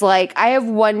I'm just like, I have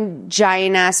one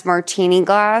giant ass martini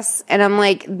glass and I'm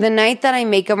like, the night that I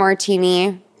make a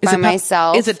martini by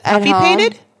myself, is it puffy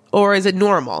painted or is it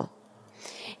normal?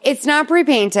 It's not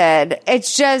pre-painted.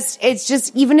 It's just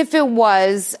even if it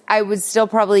was, I would still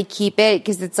probably keep it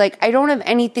because it's like I don't have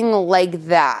anything like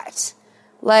that.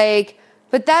 Like,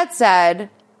 but that said,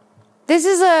 this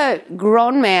is a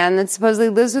grown man that supposedly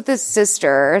lives with his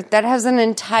sister that has an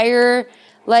entire,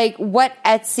 like, what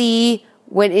Etsy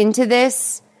went into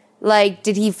this? Like,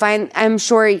 did he find, I'm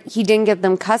sure he didn't get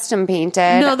them custom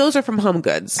painted. No, those are from Home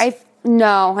Goods.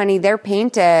 No, honey, they're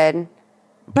painted.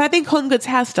 But I think Home Goods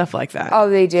has stuff like that. Oh,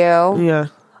 they do? Yeah.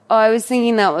 Oh, I was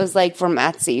thinking that was, like, from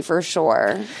Etsy for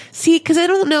sure. See, because I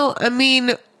don't know, I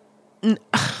mean...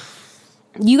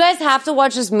 You guys have to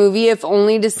watch this movie if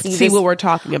only to see what we're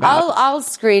talking about. I'll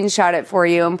screenshot it for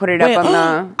you and put it up on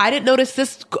the... I didn't notice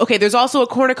this. Okay, there's also a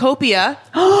cornucopia.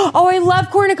 Oh, I love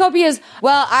cornucopias.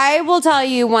 Well, I will tell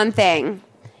you one thing.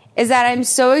 Is that I'm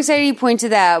so excited you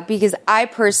pointed that out because I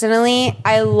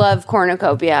love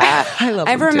cornucopia. I love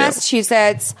I'm them from too.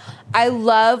 Massachusetts. I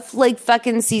love like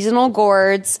fucking seasonal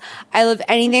gourds. I love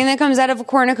anything that comes out of a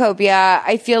cornucopia.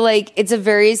 I feel like it's a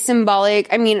very symbolic.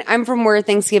 I mean, I'm from where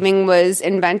Thanksgiving was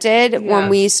invented when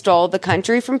we stole the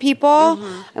country from people.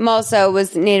 I'm also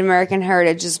was Native American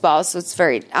heritage as well, so it's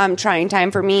very trying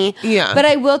time for me. Yeah. But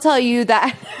I will tell you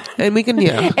that and we can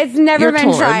it's never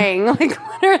been trying. Like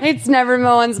literally, it's never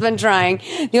no one's been trying.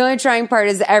 The only trying part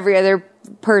is every other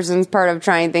person's part of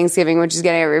trying Thanksgiving, which is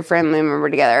getting every family member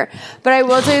together. But I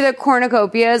will tell you that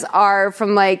cornucopias are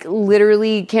from like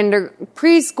literally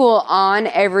preschool on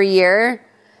every year.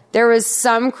 There was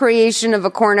some creation of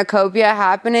a cornucopia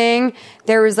happening.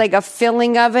 There was like a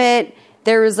filling of it.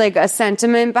 There was like a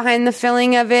sentiment behind the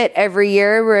filling of it every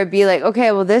year where it'd be like,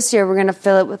 okay, well this year we're going to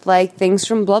fill it with like things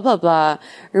from blah, blah, blah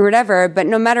or whatever. But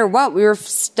no matter what, we were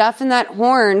stuffing that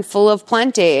horn full of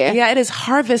plenty. Yeah, it is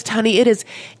harvest, honey. It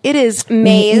is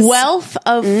maize. Wealth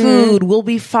of food will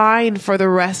be fine for the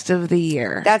rest of the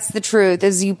year. That's the truth,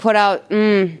 is you put out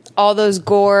all those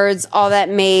gourds, all that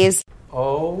maize.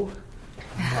 Oh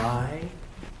my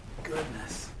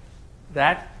goodness.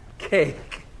 That cake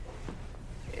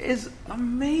is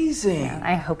amazing. Yeah,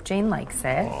 I hope Jane likes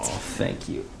it. Oh, thank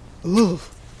you. Ooh.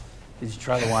 Did you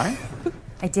try the wine?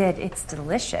 I did. It's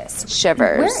delicious.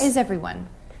 Shivers. Where is everyone?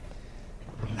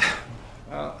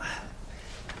 Well,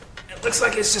 it looks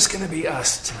like it's just going to be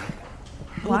us tonight.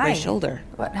 Why? My shoulder.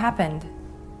 What happened?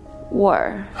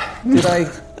 War. Did I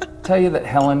tell you that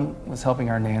Helen was helping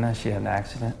our Nana? She had an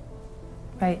accident.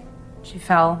 Right. She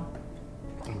fell.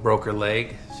 And broke her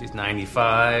leg. She's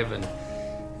 95 and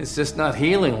it's just not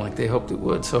healing like they hoped it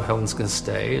would, so Helen's gonna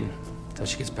stay until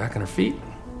she gets back on her feet.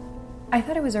 I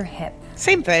thought it was her hip.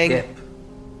 Same thing. Hip.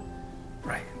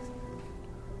 Right.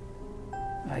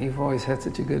 Now, you've always had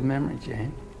such a good memory,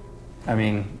 Jane. I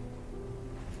mean,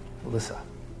 Alyssa.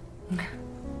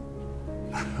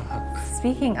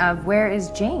 Speaking of, where is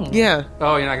Jane? Yeah.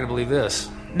 Oh, you're not gonna believe this.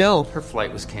 No. Her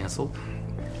flight was canceled.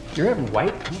 You're having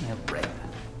white? I'm gonna have red.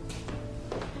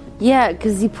 Yeah,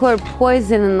 because he poured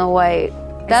poison in the white.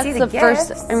 That's see the the first.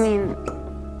 gifts. I mean,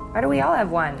 Why do we all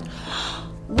have one?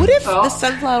 What if the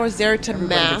sunflower's there to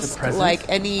Everybody gets a mask present like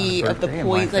any on her of the birthday in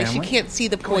my poison? Like she family. can't see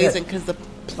the Go ahead. poison because the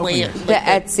Open plant. yours. the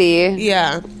Etsy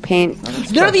Yeah.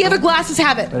 paint. None of the other glasses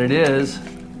have it. But it is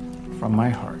from my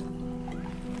heart.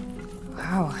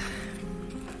 Wow.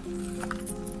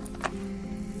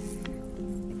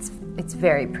 It's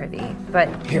very pretty, but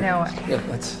you know, Yeah,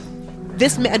 let's.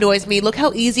 This annoys me. Look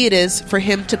how easy it is for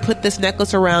him to put this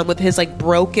necklace around with his like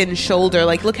broken shoulder.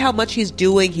 Like, look how much he's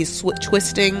doing. He's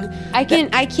twisting. I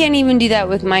can't even do that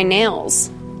with my nails.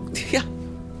 Yeah.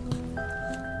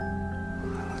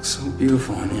 Looks so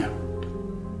beautiful on you.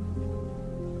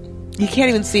 You can't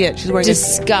even see it. She's wearing.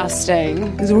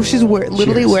 Disgusting. She's literally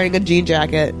Cheers. wearing a jean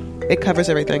jacket. It covers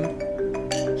everything.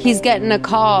 He's getting a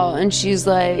call, and she's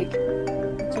like, do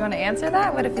you want to answer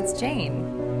that? What if it's Jane?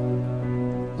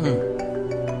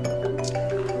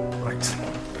 Right.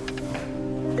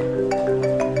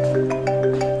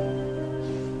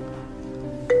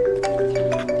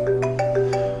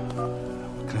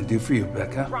 What can I do for you,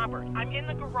 Becca? Robert, I'm in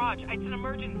the garage. It's an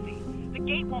emergency. The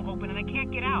gate won't open and I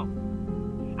can't get out.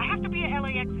 I have to be at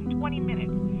LAX in 20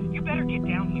 minutes. You better get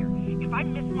down here. If I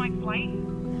miss my flight...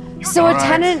 so a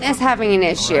tenant is having an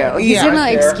issue. He's Yeah. gonna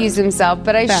Right there. excuse himself,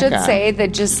 but I Back should up. say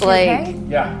that just You like okay?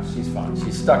 Yeah, she's fine.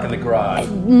 She's stuck in the garage.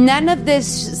 none of this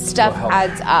stuff Well, help.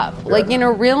 adds up. Like in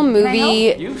a real movie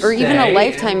help? You or even a stay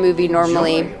Lifetime movie,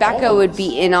 normally enjoy Becca all would this.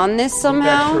 be in on this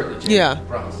somehow Yeah.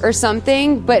 or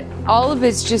something, but all of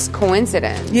it's just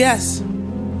coincidence. Yes.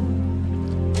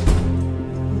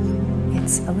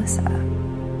 It's Alyssa.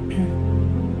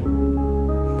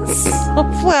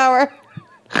 Sunflower.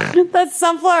 That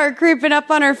sunflower creeping up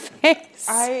on her face.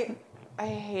 I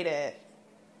hate it.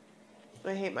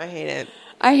 I hate it.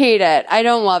 I hate it. I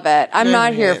don't love it. I'm I not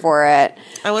hate here it. for it.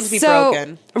 I want it to be So,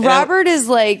 broken. Robert is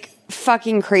like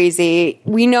fucking crazy.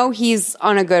 We know he's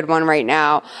on a good one right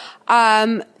now.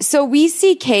 So we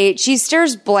see Kate. She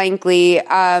stares blankly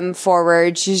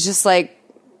forward. She's just like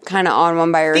kind of on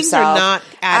one by herself. Things are not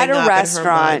adding at up a in her restaurant.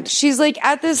 mind. She's like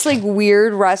at this like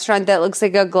weird restaurant that looks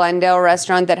like a Glendale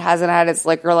restaurant that hasn't had its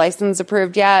liquor license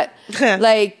approved yet.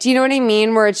 Like, do you know what I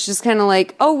mean? Where it's just kind of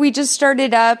like, oh, we just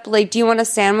started up. Like, do you want a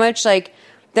sandwich? Like,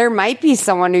 there might be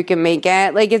someone who can make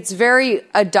it. Like, it's very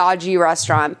a dodgy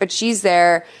restaurant, but she's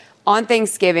there on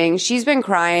Thanksgiving. She's been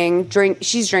crying.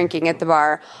 She's drinking at the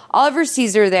bar. Oliver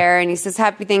sees her there and he says,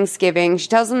 Happy Thanksgiving. She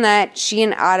tells him that she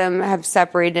and Adam have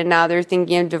separated. Now they're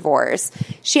thinking of divorce.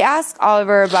 She asks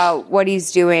Oliver about what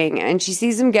he's doing and she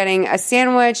sees him getting a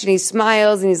sandwich and he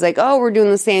smiles and he's like, oh, we're doing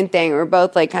the same thing. We're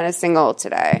both like kind of single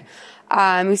today.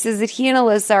 He says that he and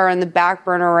Alyssa are on the back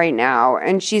burner right now.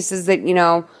 And she says that, you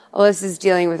know, Alyssa's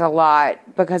dealing with a lot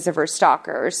because of her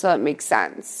stalker. So that makes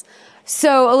sense.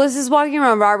 So Alyssa's walking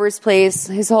around Robert's place,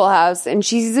 his whole house, and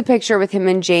she sees a picture with him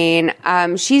and Jane.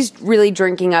 She's really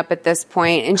drinking up at this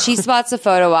point, and she spots a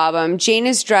photo album. Jane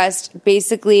is dressed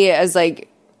basically as like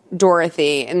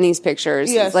Dorothy in these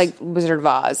pictures. Yes. It's like Wizard of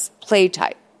Oz, play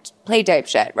type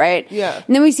shit, right? Yeah.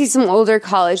 And then we see some older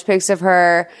college pics of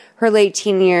her late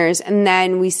teen years, and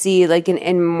then we see like an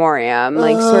in memoriam,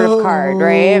 like sort of card,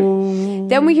 right?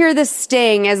 Then we hear the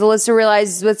sting as Alyssa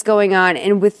realizes what's going on,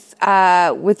 and with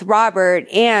Robert,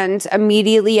 and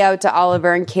immediately out to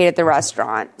Oliver and Kate at the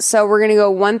restaurant. So we're gonna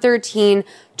go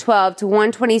 1:13:12 to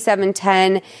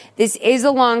 1:27:10. This is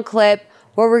a long clip.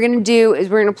 What we're gonna do is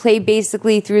we're gonna play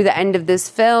basically through the end of this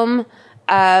film.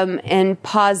 And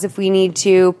pause if we need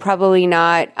to, probably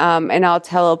not. And I'll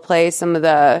teleplay some of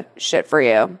the shit for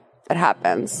you that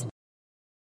happens.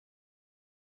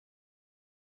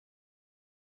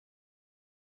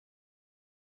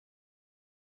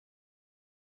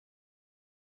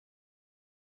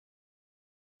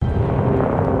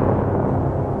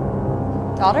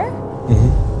 Daughter?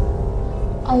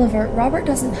 Oliver, Robert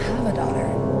doesn't have a daughter.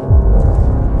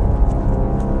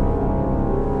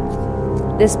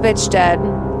 This bitch dead.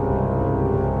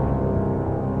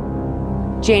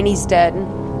 Janie's dead.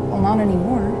 Well, not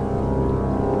anymore.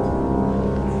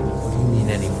 What do you mean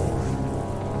anymore?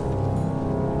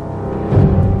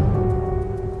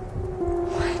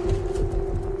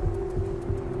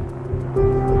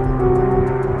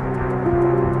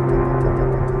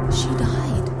 She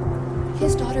died.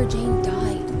 His daughter Jane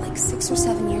died like 6 or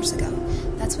 7 years ago.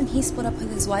 That's when he split up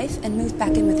with his wife and moved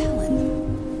back in with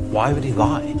Helen. Why would he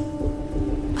lie?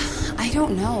 I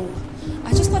don't know.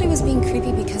 I just thought he was being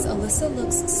creepy because Alyssa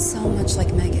looks so much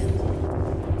like Megan.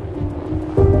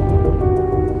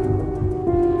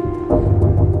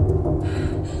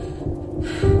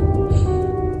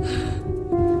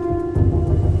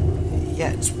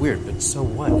 Yeah, it's weird, but so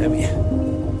what? I mean,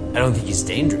 I don't think he's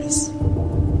dangerous.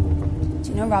 Do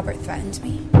you know Robert threatened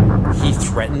me? He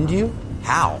threatened you?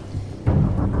 How?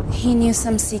 He knew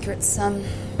some secrets, some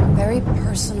very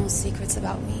personal secrets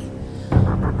about me.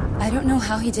 I don't know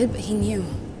how he did, but he knew.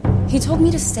 He told me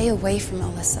to stay away from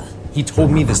Alyssa. He told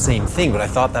me the same thing, but I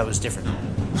thought that was different.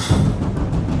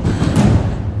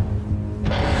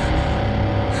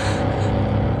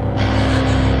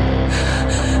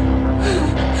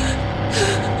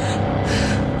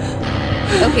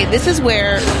 Okay, this is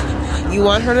where you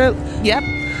want her to... Yep.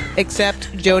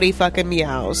 Except Jody fucking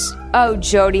meows. Oh,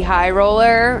 Jody High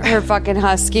Roller, her fucking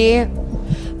husky. At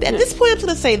this point, I'm going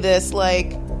to say this,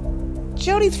 like...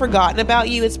 Jody's forgotten about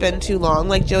you. It's been too long.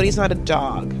 Like, Jody's not a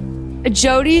dog.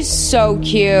 Jody's so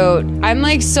cute. I'm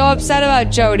like so upset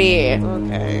about Jody.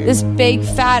 Okay. This big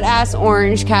fat ass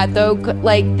orange cat though,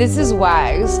 like this is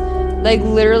Wags. Like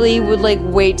literally would like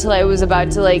wait till I was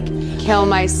about to like kill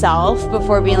myself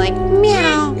before being like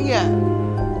meow. Yeah.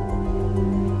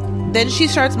 Then she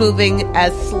starts moving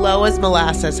as slow as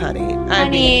molasses, honey. I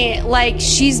mean, like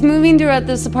she's moving throughout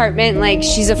this apartment like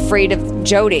she's afraid of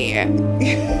Jody.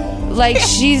 Like,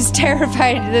 she's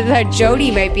terrified that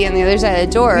Jody might be on the other side of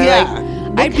the door. Yeah.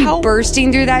 Like, I'd be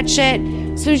bursting through that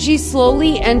shit. So she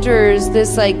slowly enters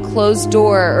this, like, closed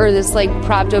door, or this, like,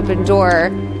 propped open door,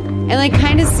 and, like,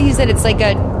 kind of sees that it's, like,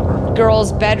 a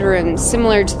girl's bedroom,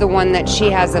 similar to the one that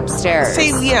she has upstairs.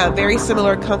 Same, yeah, very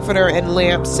similar comforter and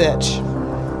lamp sitch.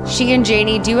 She and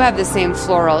Janie do have the same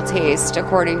floral taste,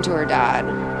 according to her dad.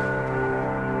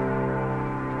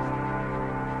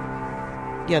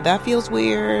 Yeah, that feels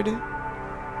weird.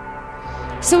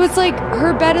 So it's like,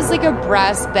 her bed is like a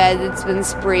brass bed that's been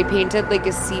spray painted like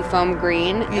a seafoam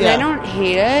green. And I don't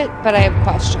hate it, but I have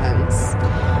questions.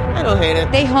 I don't hate it.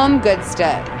 They home goods it.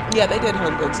 Yeah, they did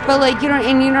home goods. But like, you don't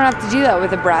have to do that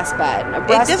with a brass bed. A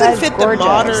brass it doesn't fit gorgeous. the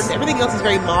modern. Everything else is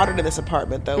very modern in this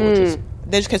apartment, though. Which is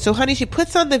then. So, honey, she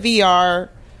puts on the VR.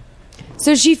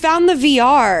 So she found the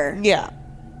VR. Yeah.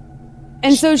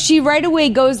 And so she right away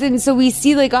goes in, so we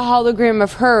see like a hologram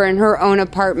of her in her own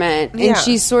apartment. And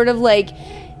she's sort of like,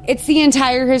 it's the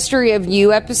entire History of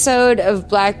You episode of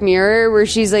Black Mirror where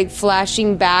she's like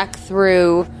flashing back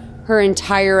through her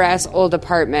entire ass old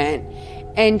apartment.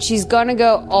 And she's gonna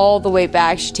go all the way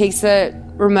back. She takes the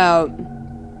remote.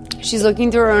 She's looking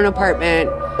through her own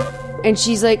apartment. And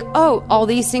she's like, oh, all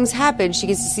these things happen. She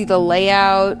gets to see the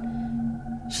layout.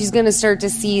 She's going to start to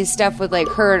see stuff with, like,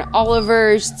 her and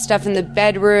Oliver, stuff in the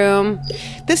bedroom.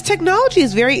 This technology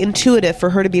is very intuitive for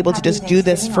her to be able to just do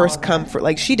this first comfort.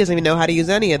 Like, she doesn't even know how to use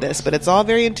any of this, but it's all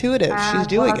very intuitive. She's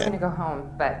doing I was going to go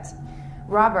home, but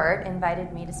Robert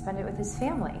invited me to spend it with his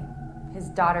family. His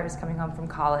daughter is coming home from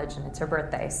college and it's her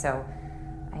birthday, so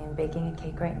I am baking a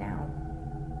cake right now.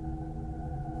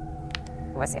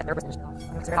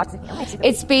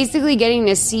 It's basically getting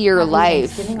to see your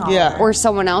life, Yeah. or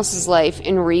someone else's life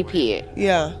in repeat.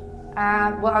 Yeah.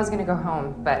 Well, I was going to go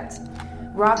home, but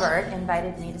Robert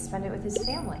invited me to spend it with his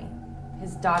family.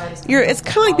 His daughter's. It's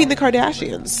kind of like being the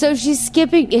Kardashians. So she's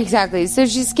skipping, exactly. So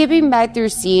she's skipping back through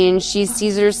scenes. She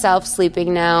sees herself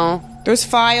sleeping now. There's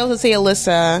files that say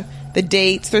Alyssa, the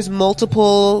dates. There's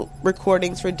multiple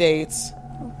recordings for dates.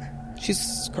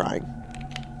 She's crying.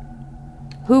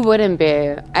 Who wouldn't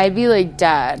be? I'd be like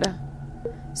dead.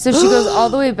 So she goes all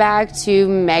the way back to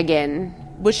Megan,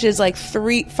 which is like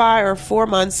 3, 5, or 4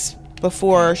 months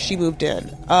before she moved in.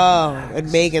 Oh,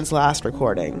 and Megan's last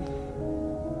recording.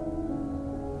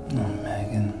 Oh,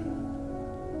 Megan.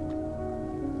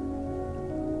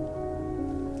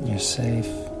 You're safe.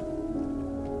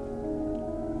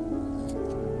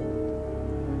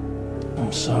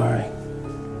 I'm sorry.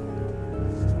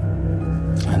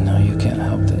 I know you can't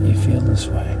help that you feel this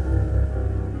way.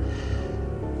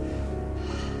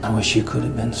 I wish you could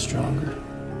have been stronger.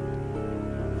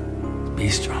 Be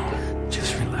strong.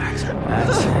 Just relax.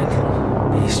 That's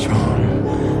it. Be strong.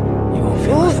 You won't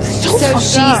feel a thing. so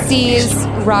she sees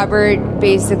Robert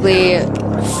basically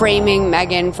framing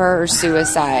Megan for her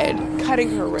suicide. Cutting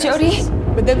her wrist. Jody?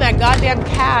 But then that goddamn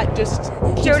cat just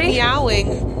keeps Jody? meowing.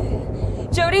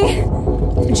 Jody?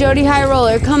 Jody High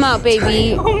Roller, come out,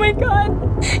 baby. Oh my god.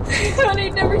 I thought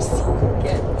I'd never see you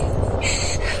again.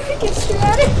 Get you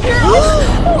out of here.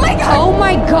 Oh my god. Oh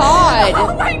my god.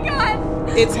 Oh my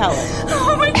god. It's Helen.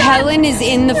 Oh my god. Helen is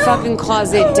in the fucking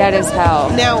closet, dead as hell.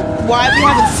 Now, why we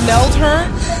haven't smelled her?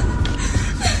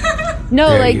 No,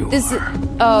 There like you this. are.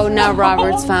 Oh, now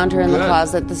Robert's found her in the Good.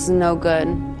 closet. This is no good.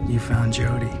 You found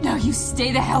Jody. No, you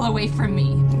stay the hell away from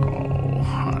me. Oh,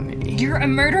 honey. You're a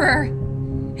murderer.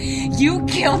 You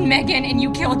killed Megan and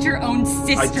you killed your own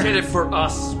sister. I did it for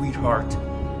us, sweetheart.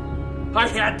 I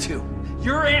had to.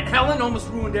 Your Aunt Helen almost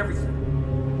ruined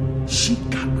everything. She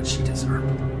got what she deserved.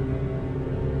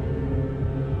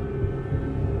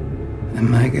 And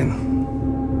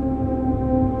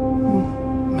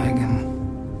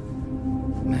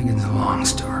Megan's a long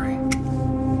story.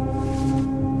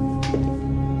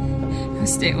 No,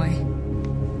 stay away.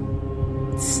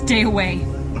 Stay away.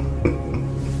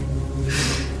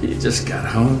 You just got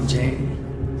home,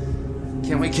 Jane.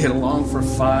 Can we get along for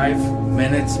 5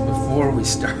 minutes before we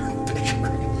start bickering?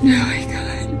 Oh my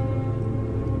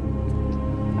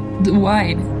god. The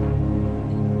wine.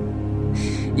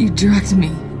 You drugged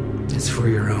me. It's for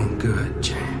your own good,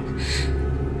 Jane.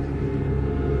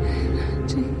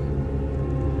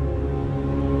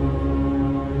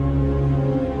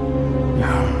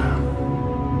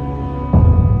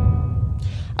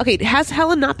 Okay, has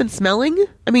Helen not been smelling?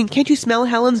 I mean, can't you smell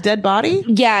Helen's dead body?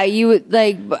 Yeah, you would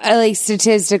like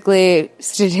statistically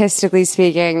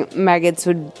speaking, maggots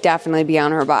would definitely be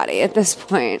on her body at this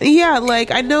point. Yeah, like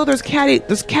I know there's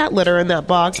cat litter in that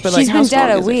box, but like she's how been strong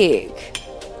dead a is it? week.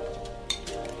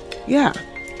 Yeah.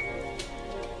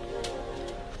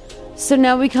 So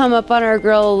now we come up on our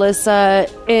girl Alyssa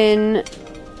in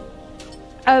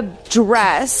a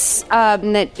dress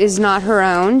that is not her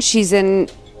own. She's in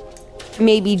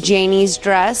maybe Janie's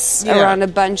dress around a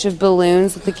bunch of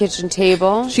balloons at the kitchen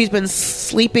table. She's been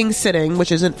sleeping sitting,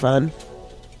 which isn't fun.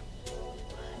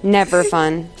 Never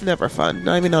fun. Never fun.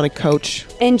 Not even on a coach.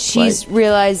 And she's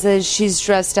realizes she's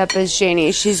dressed up as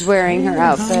Janie. She's wearing her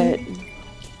outfit.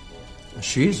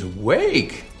 She's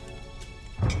awake.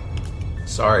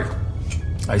 Sorry,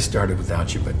 I started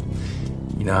without you, but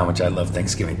you know how much I love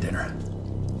Thanksgiving dinner.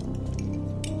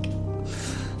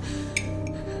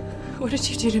 What did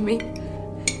you do to me?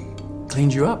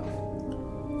 Cleaned you up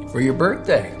for your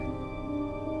birthday.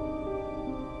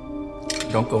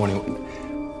 Don't go anywhere.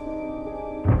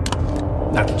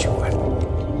 Not that you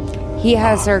would. He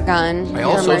has her gun. I her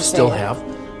also Mercedes. still have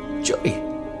Jody.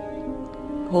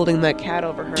 Holding that cat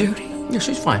over her. Judy. Yeah,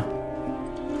 she's fine.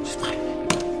 She's fine.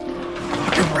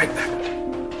 I'll be right back.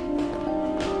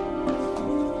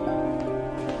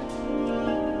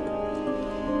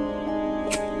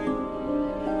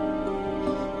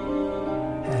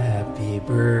 Happy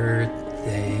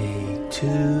birthday to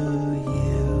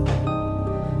you.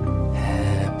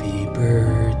 Happy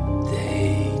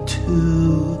birthday to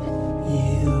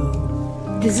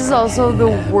you. This is also the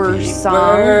worst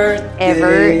song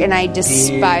ever, and I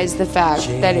despise the fact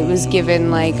that it was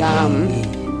given like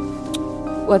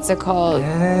what's it called?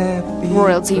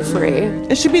 Royalty free.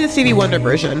 It should be the Stevie Wonder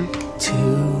version.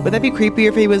 Would that be creepier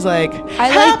if he was like,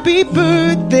 like- "Happy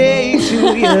birthday to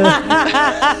you"?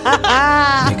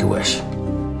 Make a wish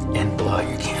and blow out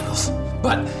your candles.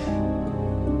 But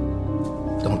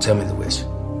don't tell me the wish,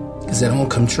 because that won't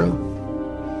come true.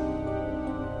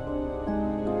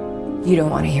 You don't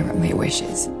want to hear what my wish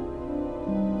is.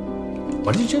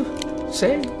 What did you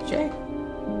say, Jay?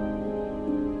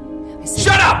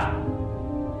 Shut up!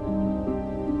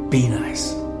 Be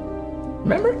nice.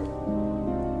 Remember?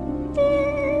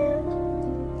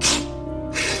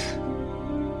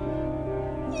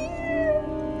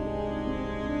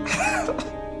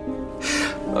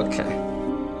 Okay.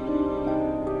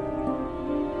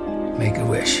 Make a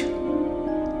wish.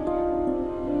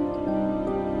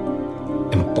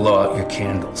 And blow out your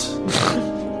candles.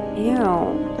 Ew.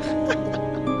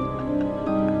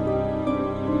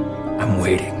 I'm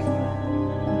waiting.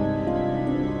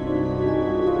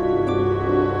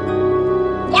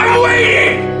 I'm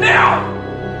waiting! Now!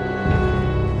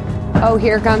 Oh,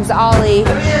 here comes Ollie.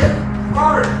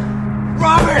 Robert!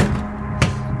 Robert!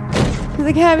 He's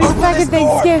like, happy fucking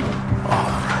Thanksgiving.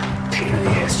 Pain in the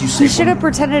ass. You He should have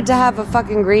pretended to have a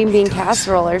fucking green bean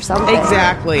casserole or something.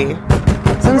 Exactly.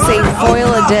 Some say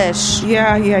foil a dish.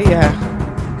 Yeah.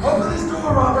 Open this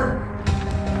door, Robert!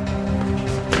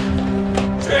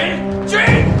 Jane!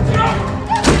 Jane!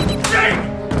 Jane!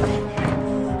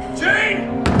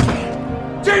 Jane!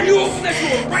 Jane, you open that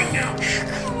door right now!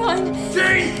 Come on.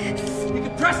 Jane! You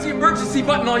can press the emergency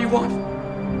button all you want.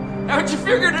 Haven't you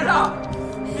figured it out?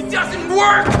 It doesn't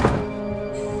work!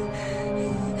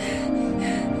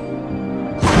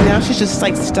 Now she's just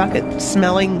like stuck at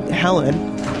smelling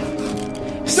Helen.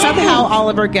 Somehow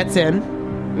Oliver gets in.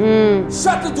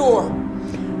 Shut the door!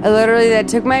 That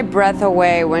took my breath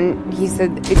away when he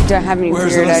said, haven't you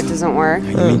figured out it doesn't work?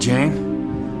 You mean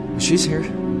Jane? She's here.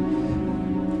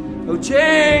 Oh,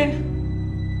 Jane!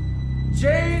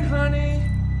 Jane, honey!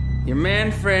 Your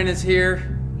man friend is here.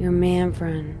 Your man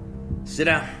friend. Sit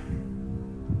down.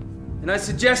 And I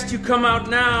suggest you come out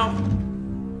now.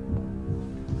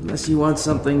 Unless you want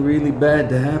something really bad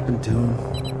to happen to him.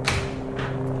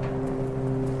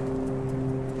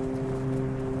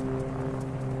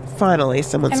 Finally,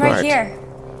 someone I'm smart. right here.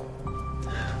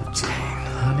 Jane,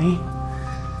 honey.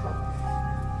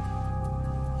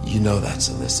 You know that's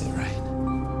Alyssa, right?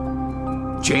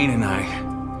 Jane and I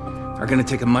are gonna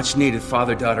take a much-needed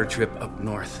father-daughter trip up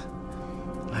north.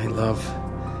 I love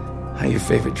how your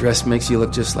favorite dress makes you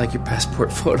look just like your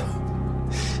passport photo.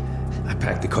 I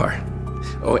packed the car.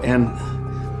 Oh, and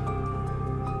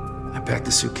I packed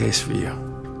a suitcase for you.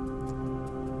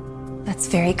 That's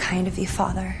very kind of you,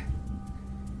 Father.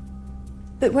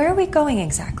 But where are we going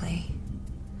exactly?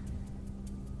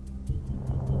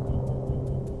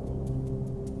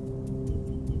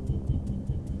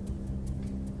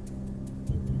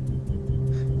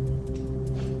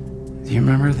 Do you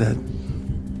remember that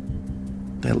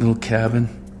little cabin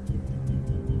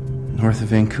north of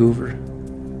Vancouver?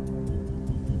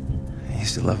 I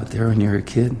used to love it there when you were a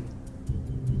kid.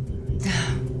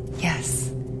 Yes.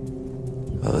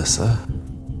 Alyssa.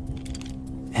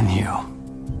 And you,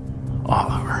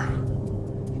 Oliver.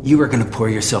 You were going to pour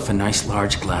yourself a nice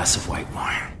large glass of white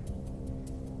wine.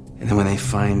 And then when they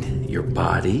find your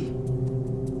body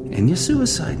and your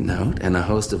suicide note and a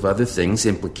host of other things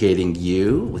implicating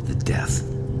you with the death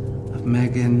of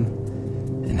Megan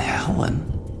and Helen,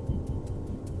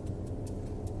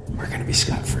 we're going to be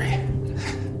scot-free.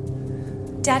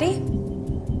 Daddy?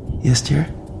 Yes, dear?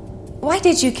 Why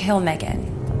did you kill Megan?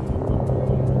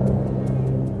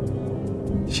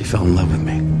 She fell in love with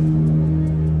me.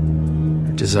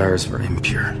 Her desires were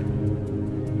impure.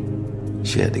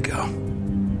 She had to go.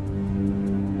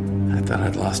 I thought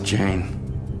I'd lost Jane.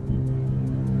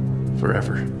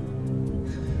 Forever. And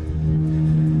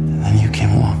then you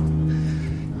came along.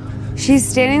 She's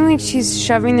standing like she's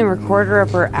shoving the recorder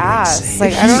up her ass.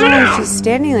 Like, I don't know why she's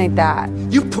standing like that.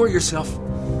 You pour yourself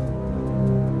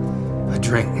a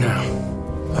drink now.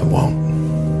 I won't.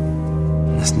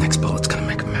 This next bullet's gonna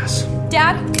make a mess.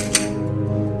 Dad?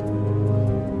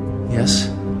 Yes?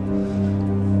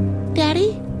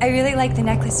 Daddy? I really like the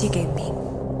necklace you gave me.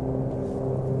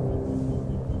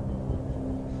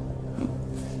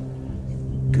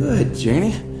 Good,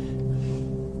 Janie.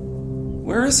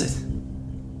 Where is it?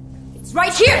 It's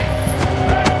right here!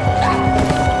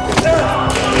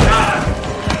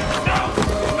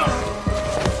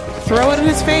 Throw it in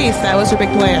his face. That was her big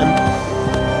plan.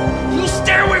 You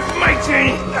stay away from my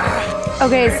Janie!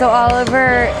 Okay, so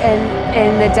Oliver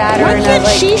and the dad Why are in a can't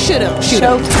like she shoot him?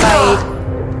 choke fight.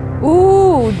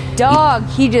 Ooh, dog!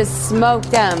 He just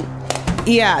smoked them.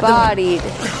 Yeah, Bodied.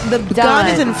 The gun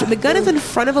is in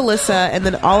front of Alyssa, and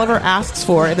then Oliver asks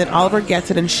for it, and then Oliver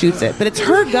gets it and shoots it. But it's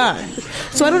her gun,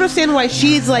 so I don't understand why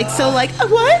she's like so like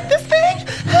what this thing.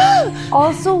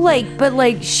 Also,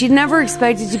 but she never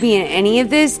expected to be in any of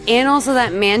this, and also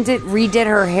that man redid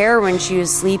her hair when she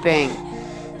was sleeping.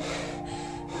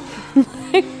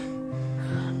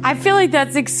 I feel like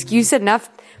that's excuse enough.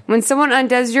 When someone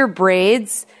undoes your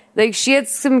braids, she had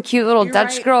some cute little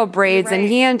Dutch girl braids, and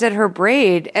he undid her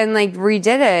braid and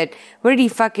redid it. What did he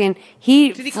fucking?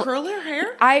 Did he curl her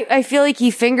hair? I feel like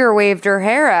he finger waved her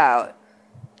hair out.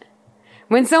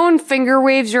 When someone finger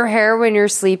waves your hair when you're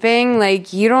sleeping,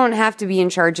 you don't have to be in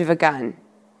charge of a gun.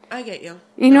 I get you.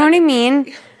 You know what I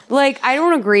mean? I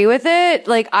don't agree with it.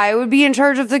 I would be in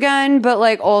charge of the gun,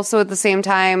 but also at the same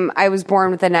time, I was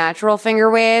born with a natural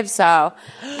finger wave, so.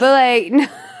 But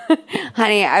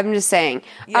honey, I'm just saying.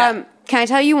 Yeah. Can I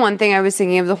tell you one thing I was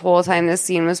thinking of the whole time this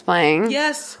scene was playing?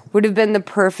 Yes. Would have been the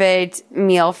perfect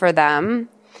meal for them.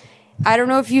 I don't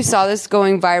know if you saw this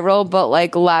going viral, but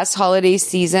last holiday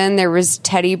season, there was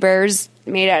teddy bears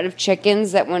made out of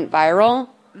chickens that went viral.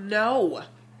 No.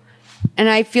 And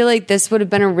I feel like this would have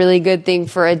been a really good thing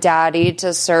for a daddy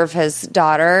to serve his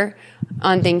daughter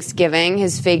on Thanksgiving,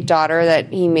 his fake daughter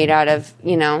that he made out of,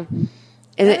 That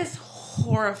is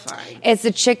horrifying. It's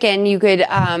a chicken. You could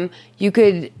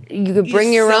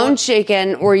bring your own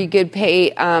chicken, or you could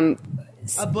pay,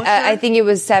 I think it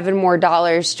was $7 more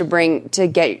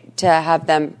to have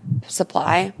them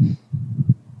supply.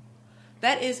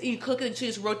 That is, you cook it and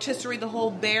just rotisserie the whole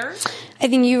bear? I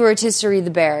think you rotisserie the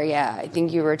bear, yeah. I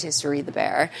think you rotisserie the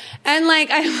bear. And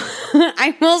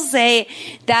I will say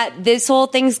that this whole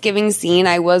Thanksgiving scene,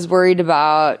 I was worried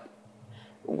about,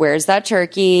 where's that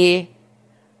turkey?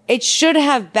 It should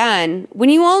have been,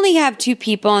 when you only have 2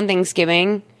 people on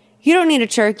Thanksgiving, you don't need a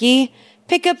turkey.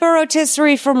 Pick up a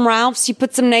rotisserie from Ralph's, you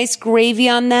put some nice gravy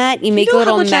on that, you make a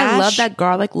little mash. I love that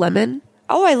garlic lemon?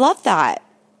 Oh, I love that.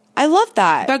 I love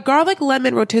that. The garlic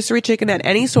lemon rotisserie chicken at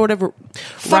any sort of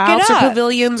Ralph's or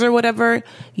Pavilions or whatever.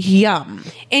 Yum.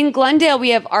 In Glendale, we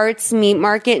have Arts Meat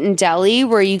Market and Deli,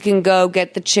 where you can go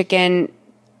get the chicken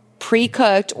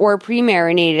pre-cooked or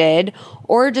pre-marinated,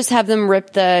 or just have them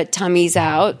rip the tummies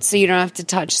out so you don't have to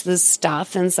touch the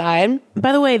stuff inside.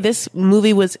 By the way, this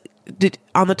movie was,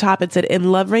 on the top it said, in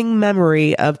loving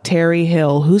memory of Terry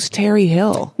Hill. Who's Terry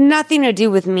Hill? Nothing to do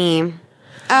with me.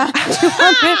 Do you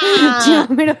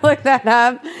want me to look that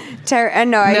up? No,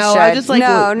 I should. I just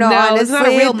honestly, it's not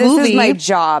a real movie. This is my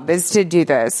job, is to do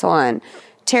this. Hold on.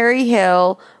 Terry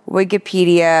Hill,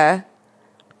 Wikipedia.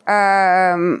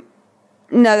 No,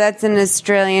 that's an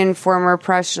Australian former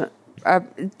professional.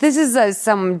 This is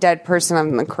some dead person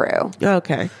on the crew.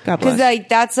 Okay, God bless. Because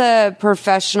that's a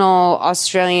professional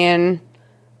Australian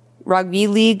rugby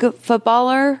league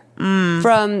footballer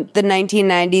from the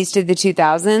 1990s to the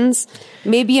 2000s.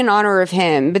 Maybe in honor of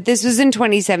him, but this was in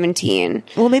 2017.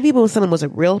 Well, maybe someone was a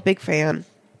real big fan.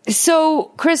 So,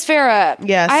 Chris Farah,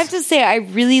 yes, I have to say I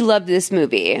really love this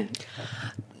movie.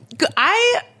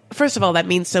 First of all, that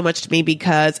means so much to me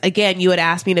because, again, you had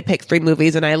asked me to pick 3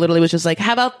 movies, and I literally was just like,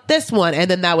 how about this one?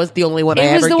 And then that was the only one I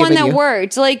ever given you. It was the one that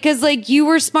worked. Because you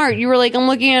were smart. You were like, I'm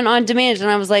looking at On Demand, and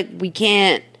I was like, we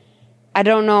can't. I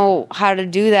don't know how to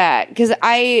do that. Because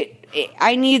I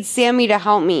need Sammy to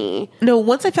help me. No,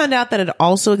 once I found out that it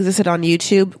also existed on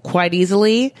YouTube quite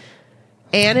easily,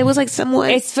 and it was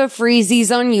somewhat... It's for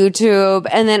freezies on YouTube,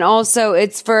 and then also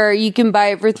you can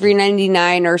buy it for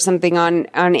 $3.99 or something on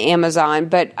Amazon,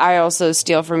 but I also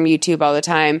steal from YouTube all the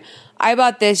time. I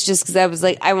bought this just because I was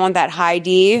like, I want that high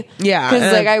D. Yeah.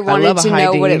 Because I wanted to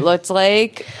know what it looked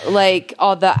like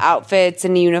all the outfits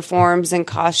and uniforms and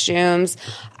costumes.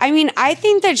 I mean, I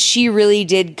think that she really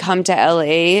did come to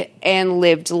LA and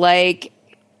lived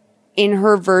in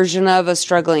her version of a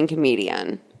struggling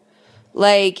comedian.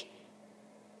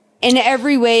 In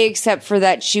every way except for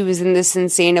that she was in this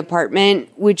insane apartment,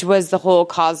 which was the whole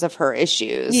cause of her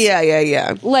issues.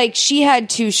 Yeah. She had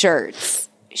 2 shirts.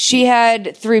 She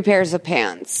had 3 pairs of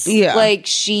pants. Yeah.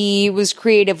 She was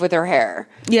creative with her hair.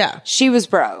 Yeah. She was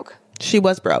broke. She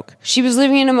was broke. She was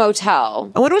living in a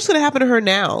motel. I wonder what's going to happen to her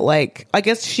now. I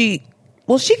guess she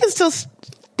can still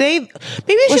stay.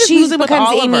 Maybe she moves in with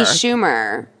Oliver. Amy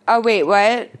Schumer. Oh, wait,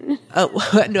 what?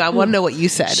 Oh, no, I want to know what you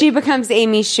said. She becomes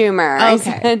Amy Schumer.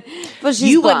 Okay. Well, she's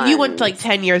you blonde. went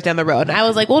 10 years down the road. And I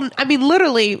was like, well, I mean,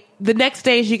 literally, the next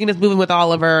day she can just move in with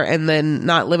Oliver and then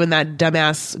not live in that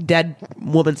dumbass dead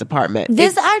woman's apartment.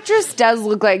 This actress does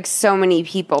look like so many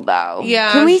people, though.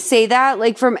 Yeah. Can we say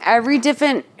that? From every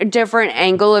different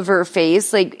angle of her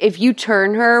face, if you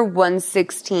turn her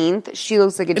 1/16th, she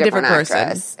looks like a different person.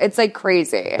 actress. It's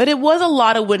crazy. But it was a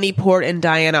lot of Whitney Port and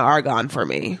Diana Argon for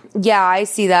me. Yeah, I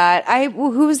see that.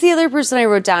 Who was the other person I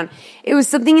wrote down? It was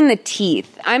something in the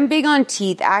teeth. I'm big on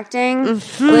teeth acting.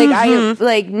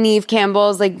 Like Neve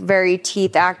Campbell's like very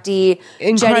teeth acty.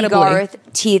 Jenny Garth,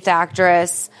 teeth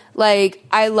actress. Like,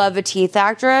 I love a teeth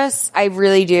actress. I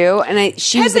really do. And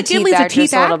she was a teeth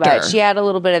actress a little bit. She had a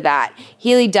little bit of that.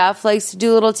 Healy Duff likes to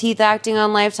do a little teeth acting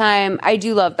on Lifetime. I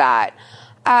do love that.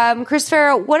 Chris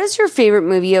Farah, what is your favorite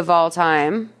movie of all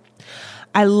time?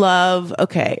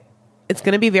 It's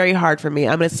going to be very hard for me.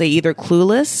 I'm going to say either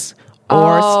Clueless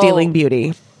or Stealing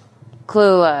Beauty.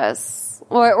 Clueless.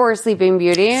 Or Sleeping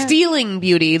Beauty. Stealing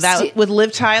Beauty. With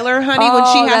Liv Tyler, honey, when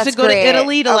she has to go to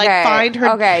Italy to find her.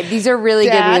 Okay, these are really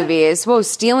good movies. Whoa,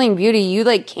 Stealing Beauty, you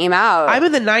came out. I'm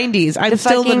in the 90s. I'm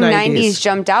still in the 90s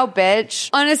jumped out, bitch.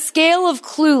 On a scale of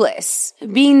Clueless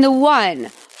being the one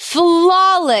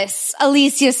flawless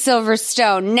Alicia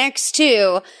Silverstone next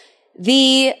to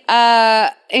the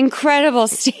incredible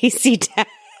Stacey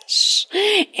Dash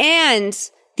and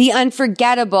the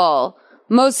unforgettable,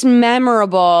 most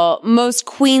memorable, most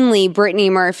queenly Brittany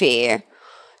Murphy,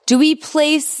 do we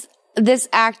place this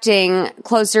acting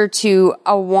closer to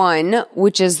a 1,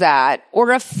 which is that,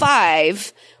 or a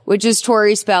 5, which is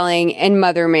Tori Spelling and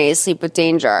Mother May Sleep with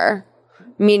Danger?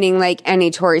 Meaning like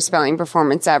any Tori Spelling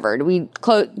performance ever. Do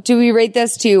we rate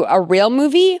this to a real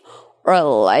movie or a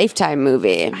Lifetime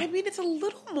movie? I mean, it's a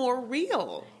little more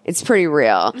real. It's pretty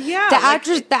real. Yeah.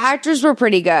 The actors were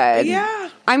pretty good. Yeah.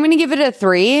 I'm going to give it a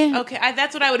 3. Okay,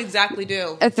 that's what I would exactly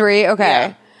do. A 3? Okay.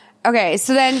 Yeah. Okay,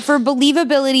 so then for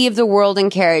believability of the world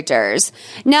and characters.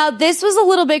 Now, this was a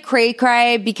little bit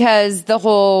cray-cray because the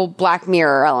whole Black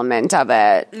Mirror element of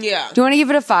it. Yeah. Do you want to give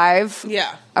it a 5?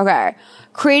 Yeah. Okay.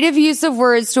 Creative use of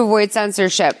words to avoid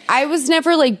censorship. I was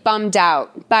never bummed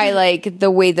out by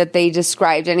the way that they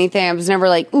described anything. I was never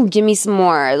ooh, give me some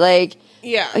more.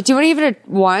 Yeah. Do you want to give it a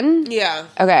 1? Yeah.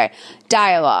 Okay.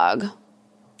 Dialogue.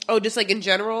 Oh, just in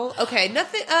general? Okay,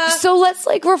 nothing. So let's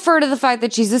refer to the fact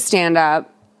that she's a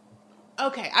stand-up.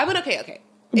 Okay, okay.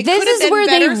 This is where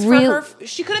they really.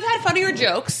 She could have had funnier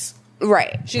jokes.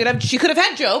 Right. She could have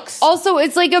had jokes. Also,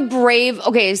 it's a brave.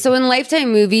 Okay, so in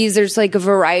Lifetime movies, there's a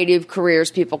variety of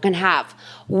careers people can have: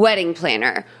 wedding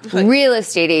planner, real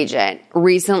estate agent,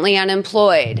 recently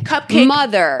unemployed, cupcake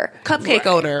owner,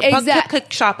 owner,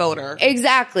 cupcake shop owner.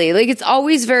 Exactly. It's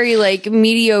always very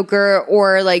mediocre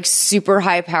or super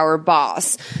high power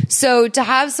boss. So to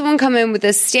have someone come in with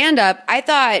a stand up, I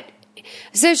thought,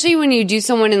 especially when you do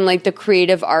someone in the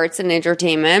creative arts and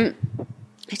entertainment.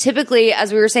 Typically,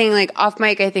 as we were saying, off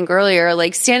mic, I think earlier,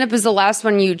 stand-up is the last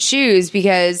one you choose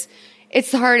because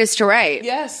it's the hardest to write.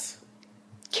 Yes.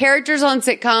 Characters on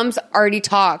sitcoms already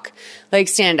talk like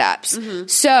stand-ups. Mm-hmm.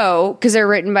 So, because they're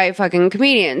written by fucking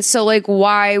comedians. So,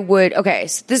 why would... Okay,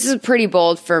 so this is pretty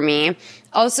bold for me.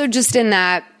 Also, just in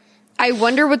that, I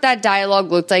wonder what that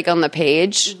dialogue looked like on the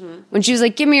page. Mm-hmm. When she was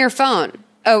give me your phone.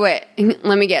 Oh, wait.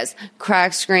 Let me guess.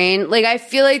 Crack screen. I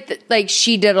feel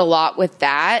she did a lot with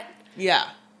that. Yeah.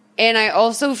 And I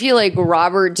also feel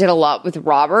Robert did a lot with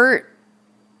Robert.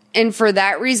 And for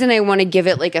that reason, I want to give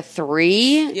it a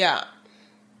 3. Yeah.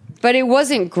 But it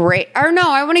wasn't great. Or no,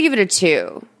 I want to give it a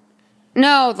 2.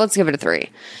 No, let's give it a 3.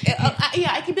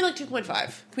 Yeah, I could be 2.5.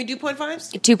 Can we do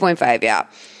 0.5s? 2.5, yeah.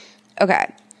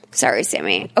 Okay. Sorry,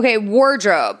 Sammy. Okay,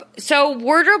 wardrobe. So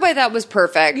wardrobe I thought was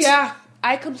perfect. Yeah.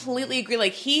 I completely agree.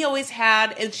 He always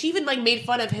had, and she even made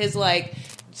fun of his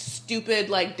stupid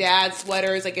dad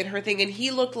sweaters in her thing, and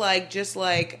he looked just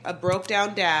a broke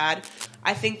down dad.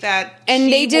 I think that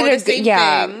and they did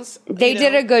things, they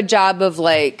did a good job of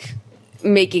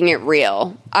making it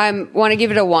real. I want to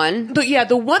give it a 1. But yeah,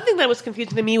 the one thing that was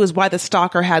confusing to me was why the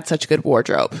stalker had such good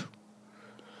wardrobe.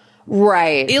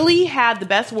 Right. Illy had the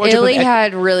best wardrobe. Illy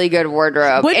had really good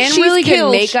wardrobe and really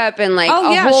good makeup and a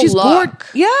whole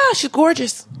look. She's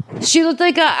gorgeous. She looked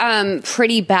like a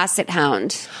pretty basset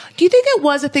hound. Do you think it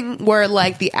was a thing where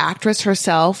the actress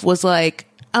herself was oh,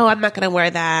 I'm not going to wear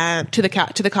that to the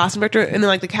costume director, and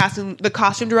then the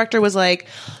costume director was okay,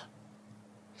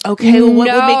 well, what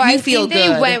would make you feel good?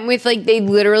 They went with they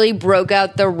literally broke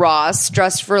out the Ross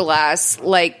Dress for Less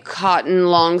cotton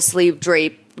long sleeve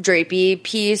drapey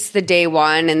piece the day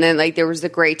one, and then there was the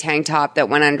gray tank top that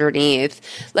went underneath.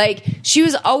 She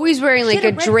was always wearing she had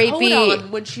a drapey coat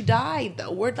on when she died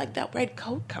though. Where'd that red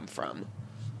coat come from?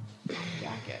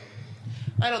 Jacket.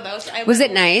 I don't know. Was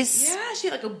it nice? Yeah, she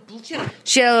had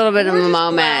she had a little bit of a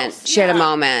moment. Blouse. She had a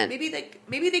moment.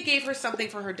 Maybe they gave her something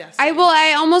for her death.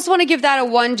 I almost want to give that a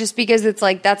 1 just because it's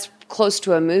that's close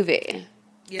to a movie.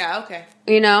 Yeah. Okay.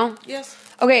 You know. Yes.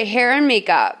 Okay. Hair and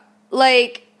makeup.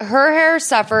 Her hair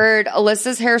suffered.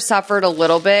 Alyssa's hair suffered a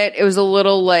little bit. It was a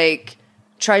little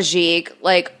tragique,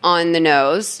 like on the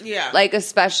nose. Yeah. Like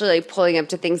especially like pulling up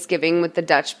to Thanksgiving with the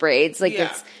Dutch braids. Like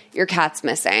it's your cat's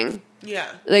missing. Yeah.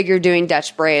 Like you're doing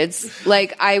Dutch braids.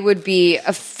 Like I would be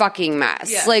a fucking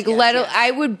mess. Yes, like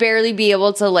I would barely be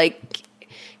able to like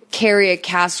carry a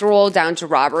casserole down to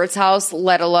Robert's house,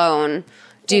 let alone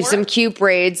do some cute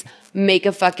braids, make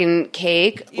a fucking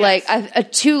cake. Like a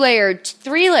 2-layered,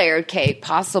 3-layered cake,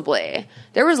 possibly.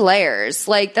 There was layers.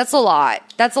 Like that's a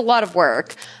lot. That's a lot of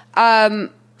work.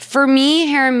 For me,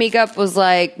 hair and makeup was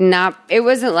like it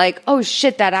wasn't like, oh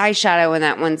shit, that eyeshadow in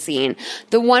that one scene.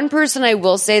 The one person I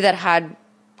will say that had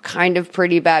kind of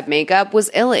pretty bad makeup was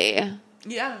Illy.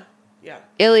 Yeah. Yeah.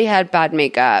 Illy had bad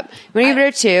makeup. You want to give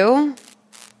it a 2?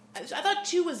 I thought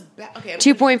 2 was bad. Okay.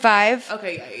 2.5?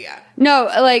 Okay, yeah. No,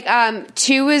 like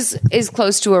 2 is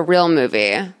close to a real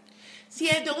movie. See,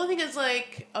 the only thing is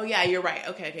like, oh yeah, you're right.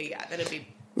 Okay, yeah. Then it'd be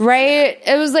right.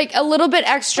 It was like a little bit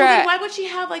extra. Well, then why would she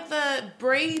have like the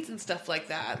braids and stuff like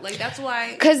that? Like that's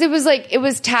why. Because it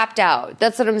was tapped out.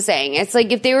 That's what I'm saying. It's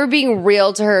like if they were being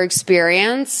real to her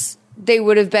experience, they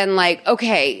would have been like,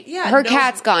 okay, her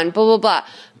cat's gone, blah blah blah.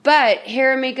 But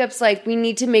hair and makeup's like, we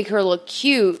need to make her look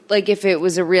cute, like if it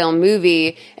was a real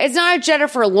movie. It's not a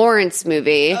Jennifer Lawrence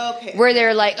movie where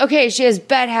they're like, okay, she has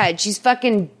bedhead, she's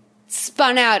fucking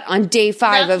spun out on day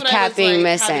 5 of cat being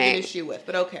missing. Having an issue with,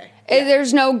 but okay.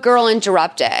 There's no Girl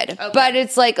Interrupted, but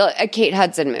it's like a Kate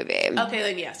Hudson movie. Okay,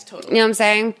 then yes, totally. You know what I'm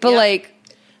saying? But like,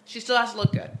 she still has to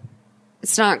look good.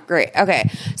 It's not great. Okay,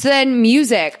 so then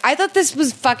music. I thought this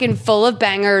was fucking full of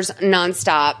bangers,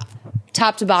 nonstop.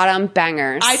 Top to bottom,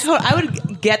 bangers. I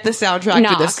would get the soundtrack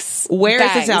for this. Where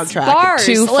is the soundtrack? Bars.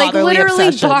 To like literally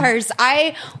Obsession. Bars.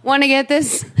 I want to get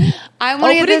this. I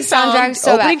want to get this soundtrack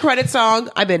so opening bad. credit song,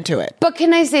 I'm into it. But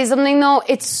can I say something though?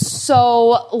 It's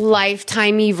so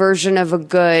lifetimey version of a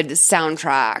good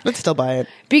soundtrack. Let's still buy it.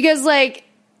 Because like,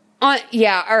 all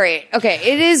right. Okay,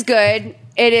 it is good.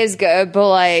 It is good, but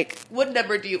like. What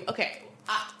number do you, okay.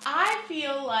 I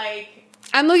feel like.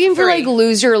 I'm looking for like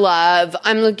Lose Your Love.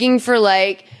 I'm looking for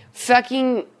like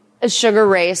fucking a Sugar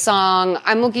Ray song.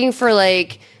 I'm looking for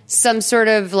like some sort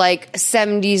of like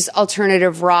 70s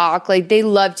alternative rock. Like they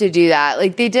love to do that.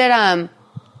 Like they did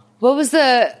what was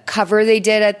the cover they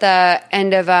did at the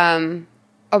end of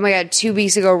oh my god, 2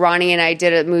 weeks ago Ronnie and I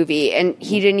did a movie and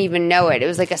he didn't even know it. It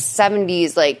was like a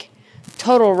 70s like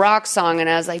total rock song, and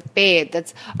I was like, babe,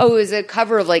 it was a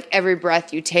cover of like Every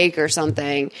Breath You Take or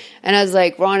something. And I was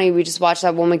like, Ronnie, we just watched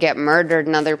that woman get murdered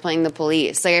and now they're playing the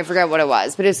police. Like I forgot what it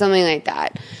was, but it's something like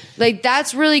that. Like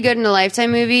that's really good in a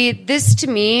Lifetime movie. This to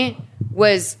me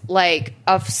was like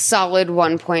a solid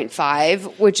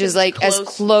 1.5, which is like as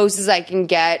close as I can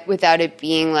get without it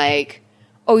being like,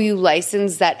 oh, you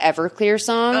licensed that Everclear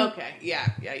song? Okay, yeah.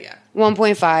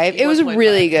 1.5. It was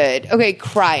really good. Okay,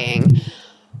 crying.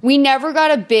 We never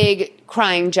got a big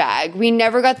crying jag. We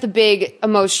never got the big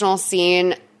emotional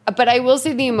scene. But I will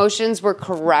say the emotions were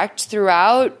correct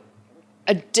throughout.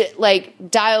 Like,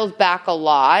 dialed back a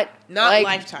lot. Not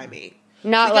like, Lifetimey.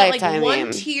 Not Lifetimey. Like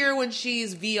one tear when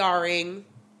she's VRing.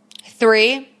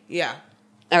 3? Yeah.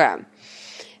 Okay.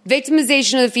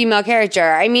 Victimization of the female character.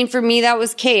 I mean, for me, that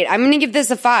was Kate. I'm going to give this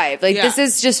a 5. Like, this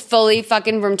is just fully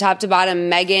fucking from top to bottom.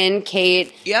 Megan,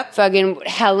 Kate, fucking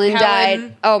Helen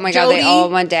died. Oh my God, they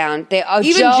all went down.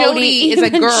 Even Jody is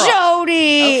a girl.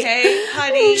 Jody. Okay,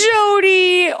 honey.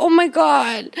 Jody. Oh my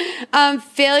God.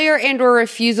 Failure and or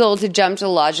refusal to jump to a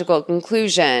logical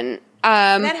conclusion.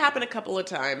 That happened a couple of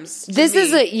times.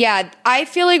 I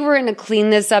feel like we're going to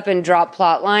clean this up and drop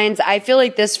plot lines. I feel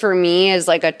like this for me is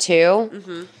like a 2.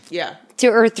 Mm-hmm. Yeah. 2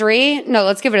 or 3? No,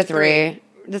 let's give it a 3.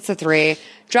 That's a 3.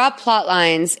 Drop plot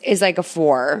lines is like a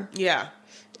 4. Yeah.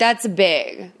 That's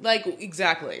big. Like,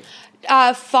 exactly.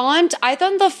 Font, I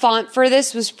thought the font for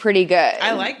this was pretty good.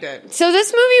 I liked it. So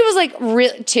this movie was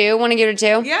like 2. Want to give it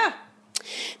a 2? Yeah.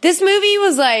 This movie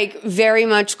was like very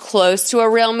much close to a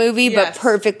real movie, but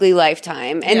perfectly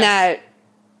Lifetime. And that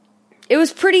it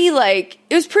was pretty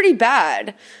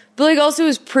bad, but like also it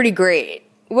was pretty great.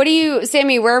 What do you,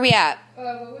 Sammy, where are we at?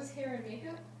 What was hair and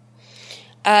makeup?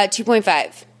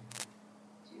 2.5.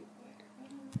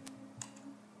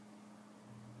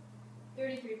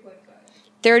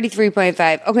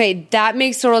 33.5. Okay, that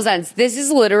makes total sense. This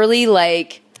is literally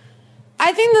like,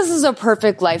 I think this is a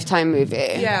perfect Lifetime movie.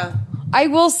 Yeah. I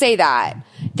will say that.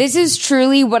 This is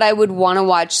truly what I would want to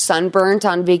watch sunburnt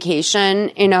on vacation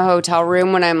in a hotel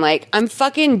room when I'm like, I'm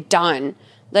fucking done.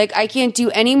 Like, I can't do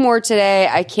any more today.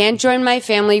 I can't join my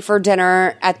family for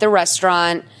dinner at the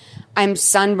restaurant. I'm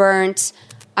sunburnt.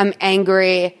 I'm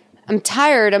angry. I'm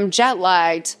tired. I'm jet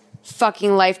lagged.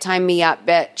 Fucking Lifetime me up,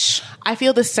 bitch. I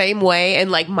feel the same way. And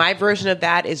like my version of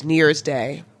that is New Year's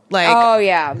Day. Like, oh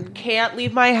yeah, can't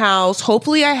leave my house.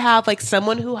 Hopefully I have like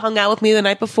someone who hung out with me the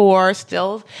night before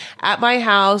still at my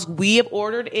house. We have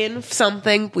ordered in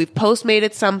something. We've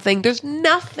Postmated something. There's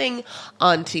nothing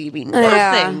on TV.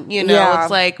 Nothing. You know, it's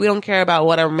like we don't care about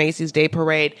whatever Macy's Day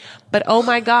Parade. But oh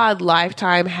my God,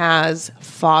 Lifetime has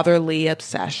Fatherly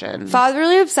Obsession.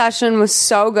 Fatherly Obsession was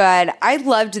so good. I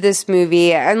loved this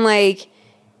movie, and like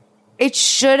it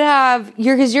should have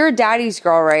because you're a daddy's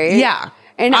girl, right? Yeah.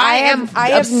 And I have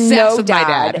obsessed no with my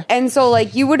dad. dad. And so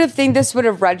like you would have think this would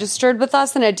have registered with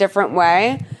us in a different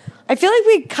way. I feel like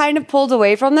we kind of pulled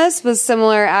away from this with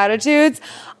similar attitudes.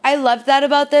 I loved that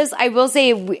about this. I will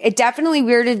say it definitely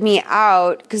weirded me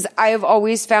out because I have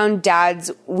always found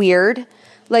dads weird.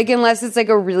 Like unless it's like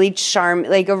a really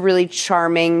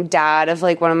charming dad of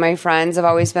like one of my friends, I've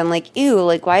always been like, ew,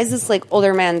 like why is this like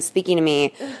older man speaking to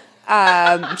me?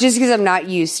 Just because I'm not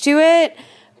used to it.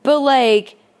 But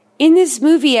like in this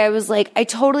movie, I was like, I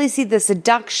totally see the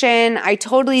seduction. I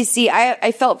totally see.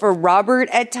 I felt for Robert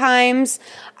at times.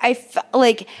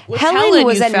 Like Helen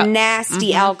was a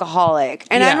nasty alcoholic,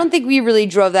 and I don't think we really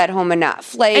drove that home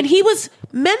enough. Like, and he was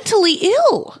mentally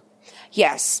ill.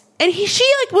 Yes. And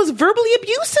she like was verbally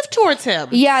abusive towards him.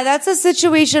 Yeah, that's a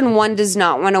situation one does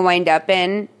not want to wind up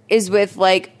in, is with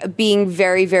like being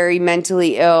very, very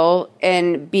mentally ill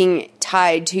and being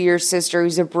tied to your sister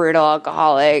who's a brutal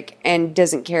alcoholic and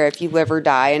doesn't care if you live or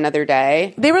die another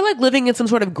day. They were like living in some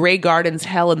sort of Grey Gardens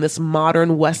hell in this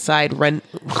modern West Side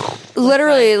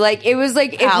Literally, like it was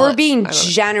like if we're being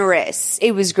generous,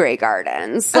 it was Grey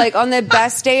Gardens. Like on the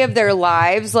best day of their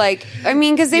lives, like I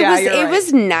mean, because it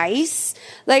was nice.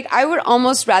 Like I would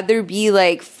almost rather be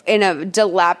like in a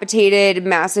dilapidated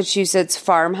Massachusetts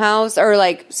farmhouse or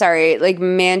like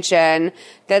mansion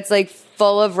that's like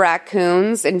full of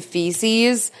raccoons and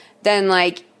feces than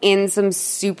like in some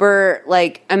super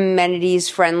like amenities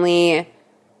friendly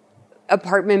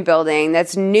apartment building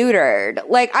that's neutered.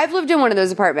 Like I've lived in one of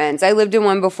those apartments. I lived in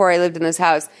one before I lived in this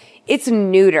house. It's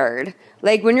neutered.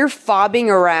 Like when you're fobbing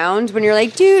around, when you're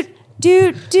like, dude,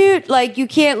 like you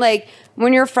can't like,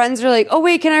 when your friends are like, oh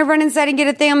wait, can I run inside and get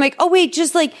a thing? I'm like, oh wait,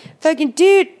 just like fucking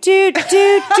dude.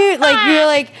 Like you're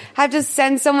like, have to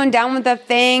send someone down with a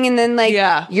thing and then like,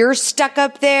 you're stuck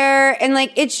up there. And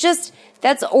like, it's just,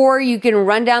 or you can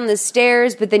run down the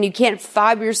stairs, but then you can't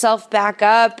fob yourself back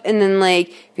up. And then like,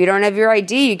 if you don't have your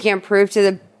ID, you can't prove to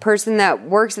the person that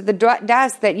works at the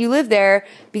desk that you live there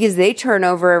because they turn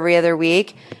over every other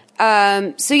week.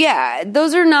 So yeah,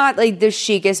 those are not like the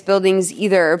chicest buildings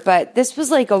either, but this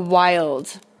was like a wild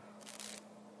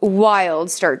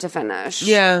start to finish.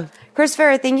 Yeah. Chris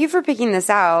Farah, thank you for picking this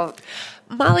out.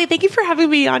 Molly, thank you for having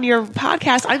me on your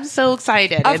podcast. I'm so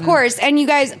excited. Of course. And you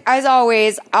guys, as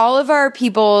always, all of our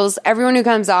everyone who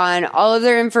comes on, all of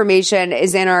their information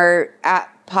is in our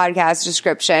podcast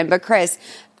description. But Chris,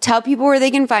 tell people where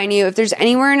they can find you. If there's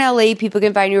anywhere in LA people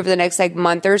can find you over the next like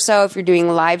month or so, if you're doing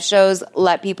live shows,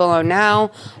 let people know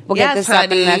now. We'll get this up in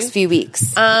the next few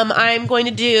weeks. I'm going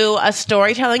to do a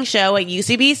storytelling show at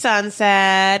UCB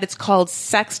Sunset. It's called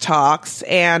Sex Talks,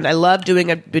 and I love doing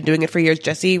it. I've been doing it for years.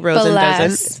 Jesse Rosen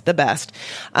doesn't. It's the best.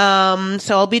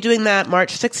 So I'll be doing that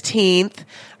March 16th.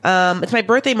 It's my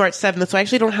birthday, March 7th, so I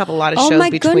actually don't have a lot of shows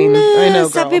between. Goodness, I know,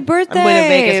 girl. Happy birthday. I'm going to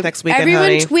Vegas next weekend, Everyone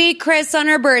honey. tweet Chris on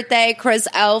her birthday, Chris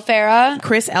L. Farah.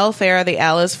 Chris L. Farah, the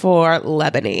L is for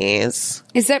Lebanese.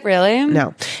 Is it really?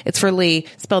 No, it's for Lee,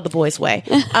 spelled the boys' way.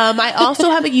 I also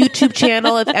have a YouTube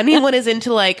channel. If anyone is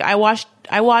into like, I watch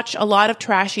a lot of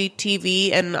trashy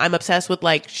TV, and I'm obsessed with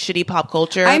like shitty pop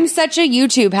culture. I'm such a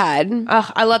YouTube head.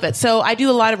 I love it. So I do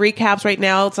a lot of recaps right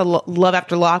now. It's a Love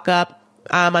After Lockup.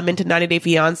 I'm into 90 Day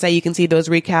Fiance. You can see those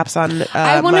recaps on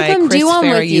I want to my come Chris do one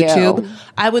Farah with you. YouTube.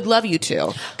 I would love you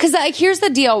to. Because here's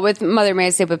the deal with Mother May I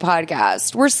Sleep With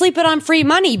podcast. We're sleeping on free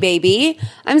money, baby.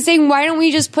 I'm saying, why don't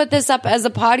we just put this up as a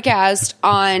podcast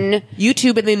on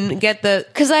YouTube and then get the...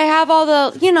 Because I have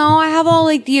all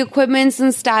like the equipments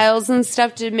and styles and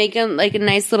stuff to make it like a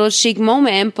nice little chic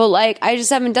moment. But like, I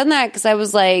just haven't done that because I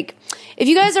was like... If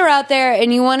you guys are out there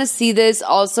and you want to see this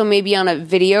also maybe on a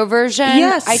video version,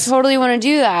 yes, I totally want to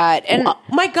do that. And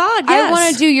my God, yes. I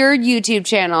want to do your YouTube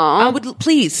channel. I would,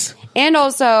 please. And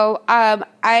also,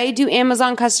 I do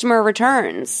Amazon customer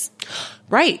returns.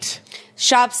 Right.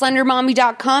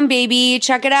 ShopSlenderMommy.com, baby.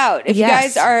 Check it out. If you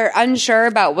guys are unsure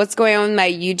about what's going on with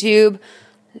my YouTube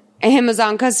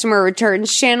Amazon customer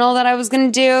returns channel that I was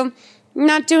going to do, I'm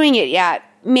not doing it yet.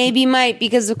 Maybe might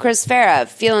because of Chris Farah.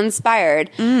 Feel inspired.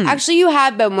 Actually, you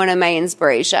have been one of my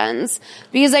inspirations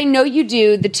because I know you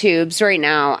do the tubes right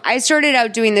now. I started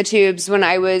out doing the tubes when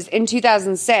I was in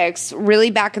 2006,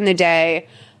 really back in the day.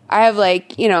 I have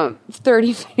 30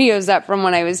 videos up from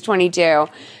when I was 22.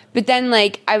 But then,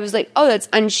 like, I was like, oh, that's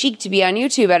unchic to be on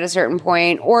YouTube at a certain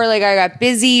point. Or, like, I got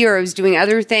busy or I was doing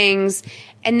other things.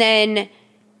 And then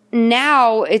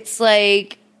now it's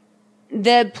like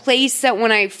the place that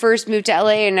when I first moved to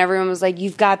LA and everyone was like,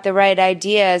 you've got the right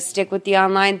idea, stick with the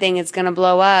online thing, it's going to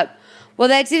blow up. Well,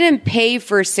 that didn't pay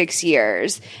for 6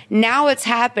 years. Now it's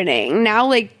happening. Now,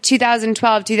 like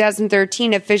 2012,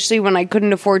 2013, officially when I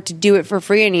couldn't afford to do it for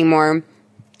free anymore,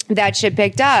 that shit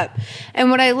picked up.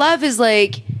 And what I love is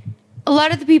like a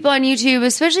lot of the people on YouTube,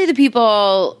 especially the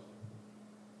people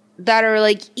that are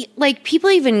like people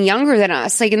even younger than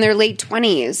us, like in their late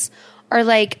 20s, are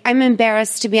like, I'm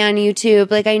embarrassed to be on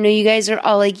YouTube. Like, I know you guys are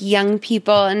all like young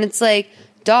people. And it's like,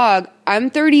 dog, I'm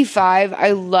 35.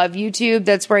 I love YouTube.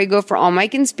 That's where I go for all my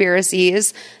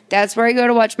conspiracies. That's where I go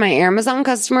to watch my Amazon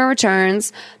customer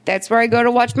returns. That's where I go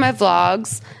to watch my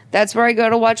vlogs. That's where I go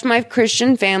to watch my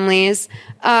Christian families.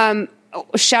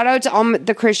 Shout out to all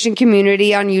the Christian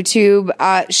community on YouTube.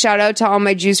 Shout out to all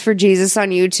my Jews for Jesus on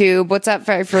YouTube. What's up,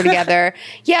 Fight for Together?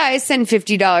 Yeah, I send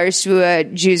 $50 to a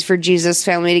Jews for Jesus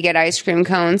family to get ice cream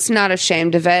cones. Not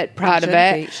ashamed of it. Proud of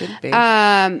it. Should be. No,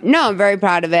 I'm very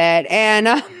proud of it. And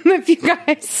if you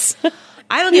guys...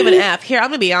 I don't give an F. Here, I'm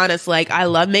going to be honest. Like, I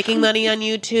love making money on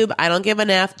YouTube. I don't give an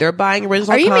F. They're buying original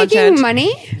content. Are you making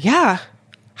money? Yeah.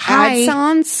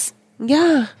 AdSense?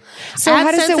 Yeah. So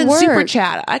how does it and work? Super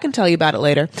Chat. I can tell you about it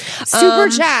later. Super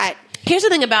Chat. Here's the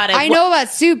thing about it. I know about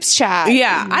Soup's Chat.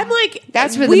 Yeah. I'm like,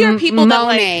 that's where we the are people that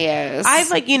like, is.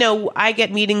 I've like, I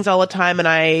get meetings all the time and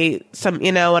I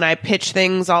pitch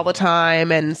things all the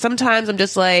time. And sometimes I'm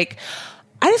just like,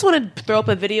 I just want to throw up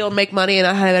a video and make money and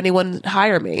not have anyone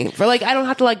hire me. For like, I don't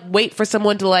have to like wait for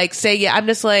someone to like say, yeah, I'm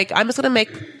just going to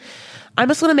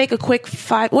make a quick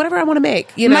whatever I want to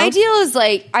make. My deal is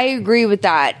like, I agree with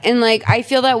that. And like, I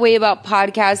feel that way about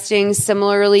podcasting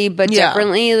similarly, but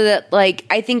differently. That like,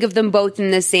 I think of them both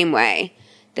in the same way.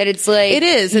 That it's like, it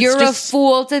is. You're a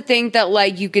fool to think that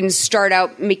like you can start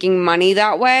out making money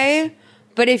that way.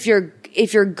 But if you're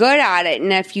good at it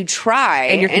and if you try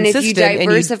and if you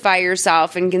diversify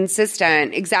yourself and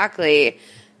consistent, exactly.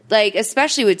 Like,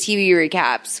 especially with TV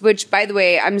recaps, which, by the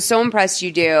way, I'm so impressed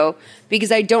you do, because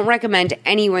I don't recommend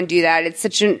anyone do that. It's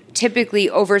such a typically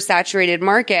oversaturated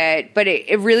market, but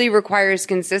it really requires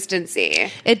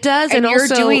consistency. It does, and you're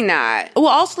also, doing that. Well,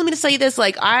 also, let me just say this.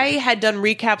 Like, I had done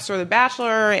recaps for The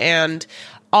Bachelor and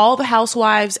all the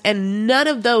Housewives, and none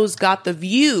of those got the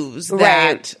views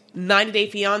that 90 Day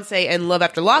Fiancé and Love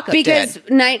After Lockup because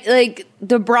did.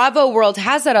 The Bravo world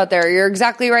has that out there. You're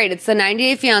exactly right. It's the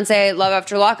 90 Day Fiancé, Love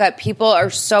After Lockup. People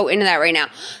are so into that right now.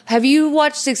 Have you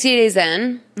watched 60 Days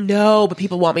In? No, but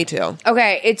people want me to.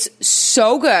 Okay, it's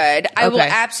so good. I will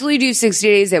absolutely do 60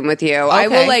 Days In with you. I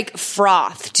will like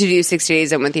froth to do 60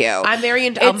 Days In with you. I'm very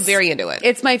into it.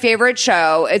 It's my favorite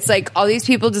show. It's like all these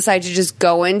people decide to just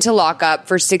go into lockup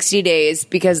for 60 days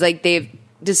because like they've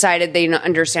decided they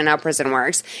understand how prison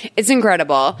works. It's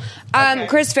incredible.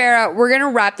 Chris Farah, we're going to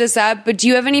wrap this up, but do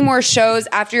you have any more shows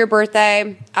after your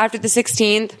birthday, after the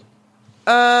 16th?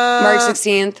 March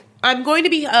 16th? I'm going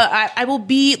to be, I will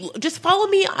be, just follow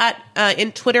me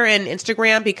in Twitter and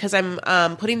Instagram because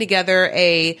I'm putting together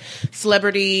a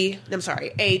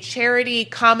charity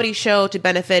comedy show to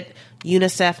benefit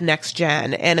UNICEF Next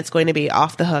Gen, and it's going to be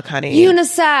off the hook, honey.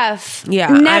 UNICEF. Yeah.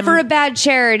 Never a bad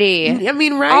charity. I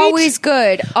mean, right? Always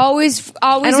good. Always a good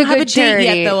charity. I don't have a date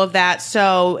yet, though, of that,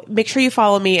 so make sure you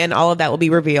follow me, and all of that will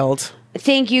be revealed.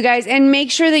 Thank you, guys. And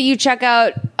make sure that you check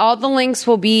out, all the links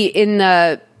will be in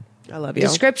the I love you.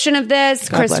 Description of this.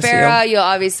 God Chris Farah, you'll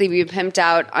obviously be pimped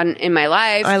out in my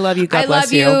life. I love you. God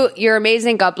bless you. I love you. You're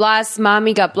amazing. God bless.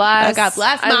 Mommy, God bless. God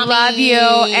bless, Mommy. I love you.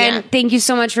 And thank you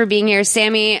so much for being here.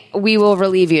 Sammy, we will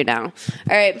relieve you now. All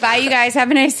right. Bye, you guys.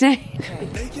 Have a nice night.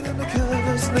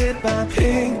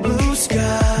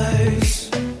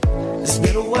 It's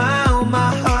been a while.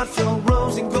 My heart felt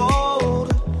rose and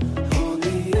gold on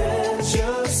the edge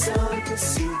of something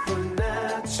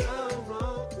supernatural.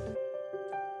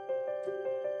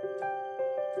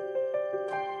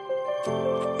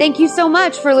 Thank you so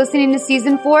much for listening to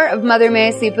Season 4 of Mother May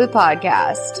I Sleep With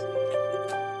podcast.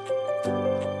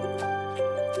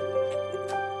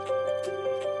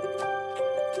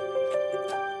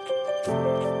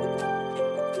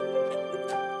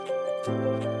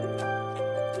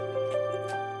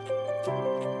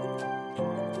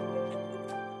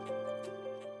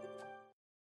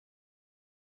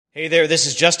 Hey there, this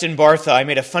is Justin Bartha. I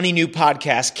made a funny new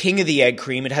podcast, King of the Egg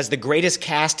Cream. It has the greatest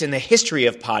cast in the history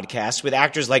of podcasts with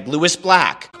actors like Louis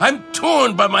Black. I'm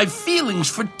torn by my feelings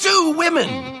for two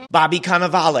women. Bobby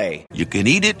Cannavale. You can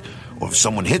eat it, or if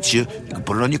someone hits you, you can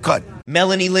put it on your cut.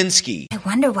 Melanie Linsky, I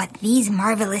wonder what these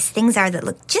marvelous things are that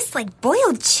look just like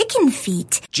boiled chicken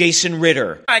feet. Jason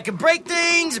Ritter, I can break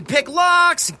things and pick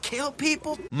locks and kill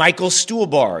people. Michael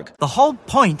Stuhlbarg, The whole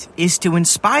point is to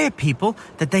inspire people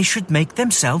that they should make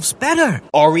themselves better.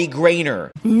 Ari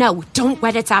Grainer, No, don't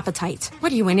whet its appetite.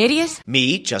 What are you, an idiot?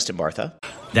 me, Justin Bartha,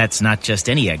 That's not just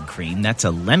any egg cream, that's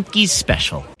a Lemke's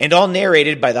special. and all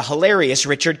narrated by the hilarious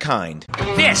Richard Kind.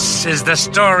 This is the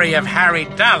story of Harry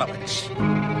Dalowitz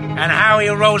and how he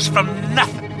rose from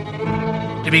nothing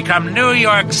to become New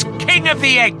York's King of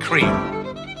the Egg Cream.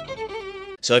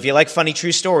 So if you like funny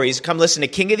true stories, come listen to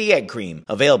King of the Egg Cream,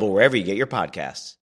 available wherever you get your podcasts.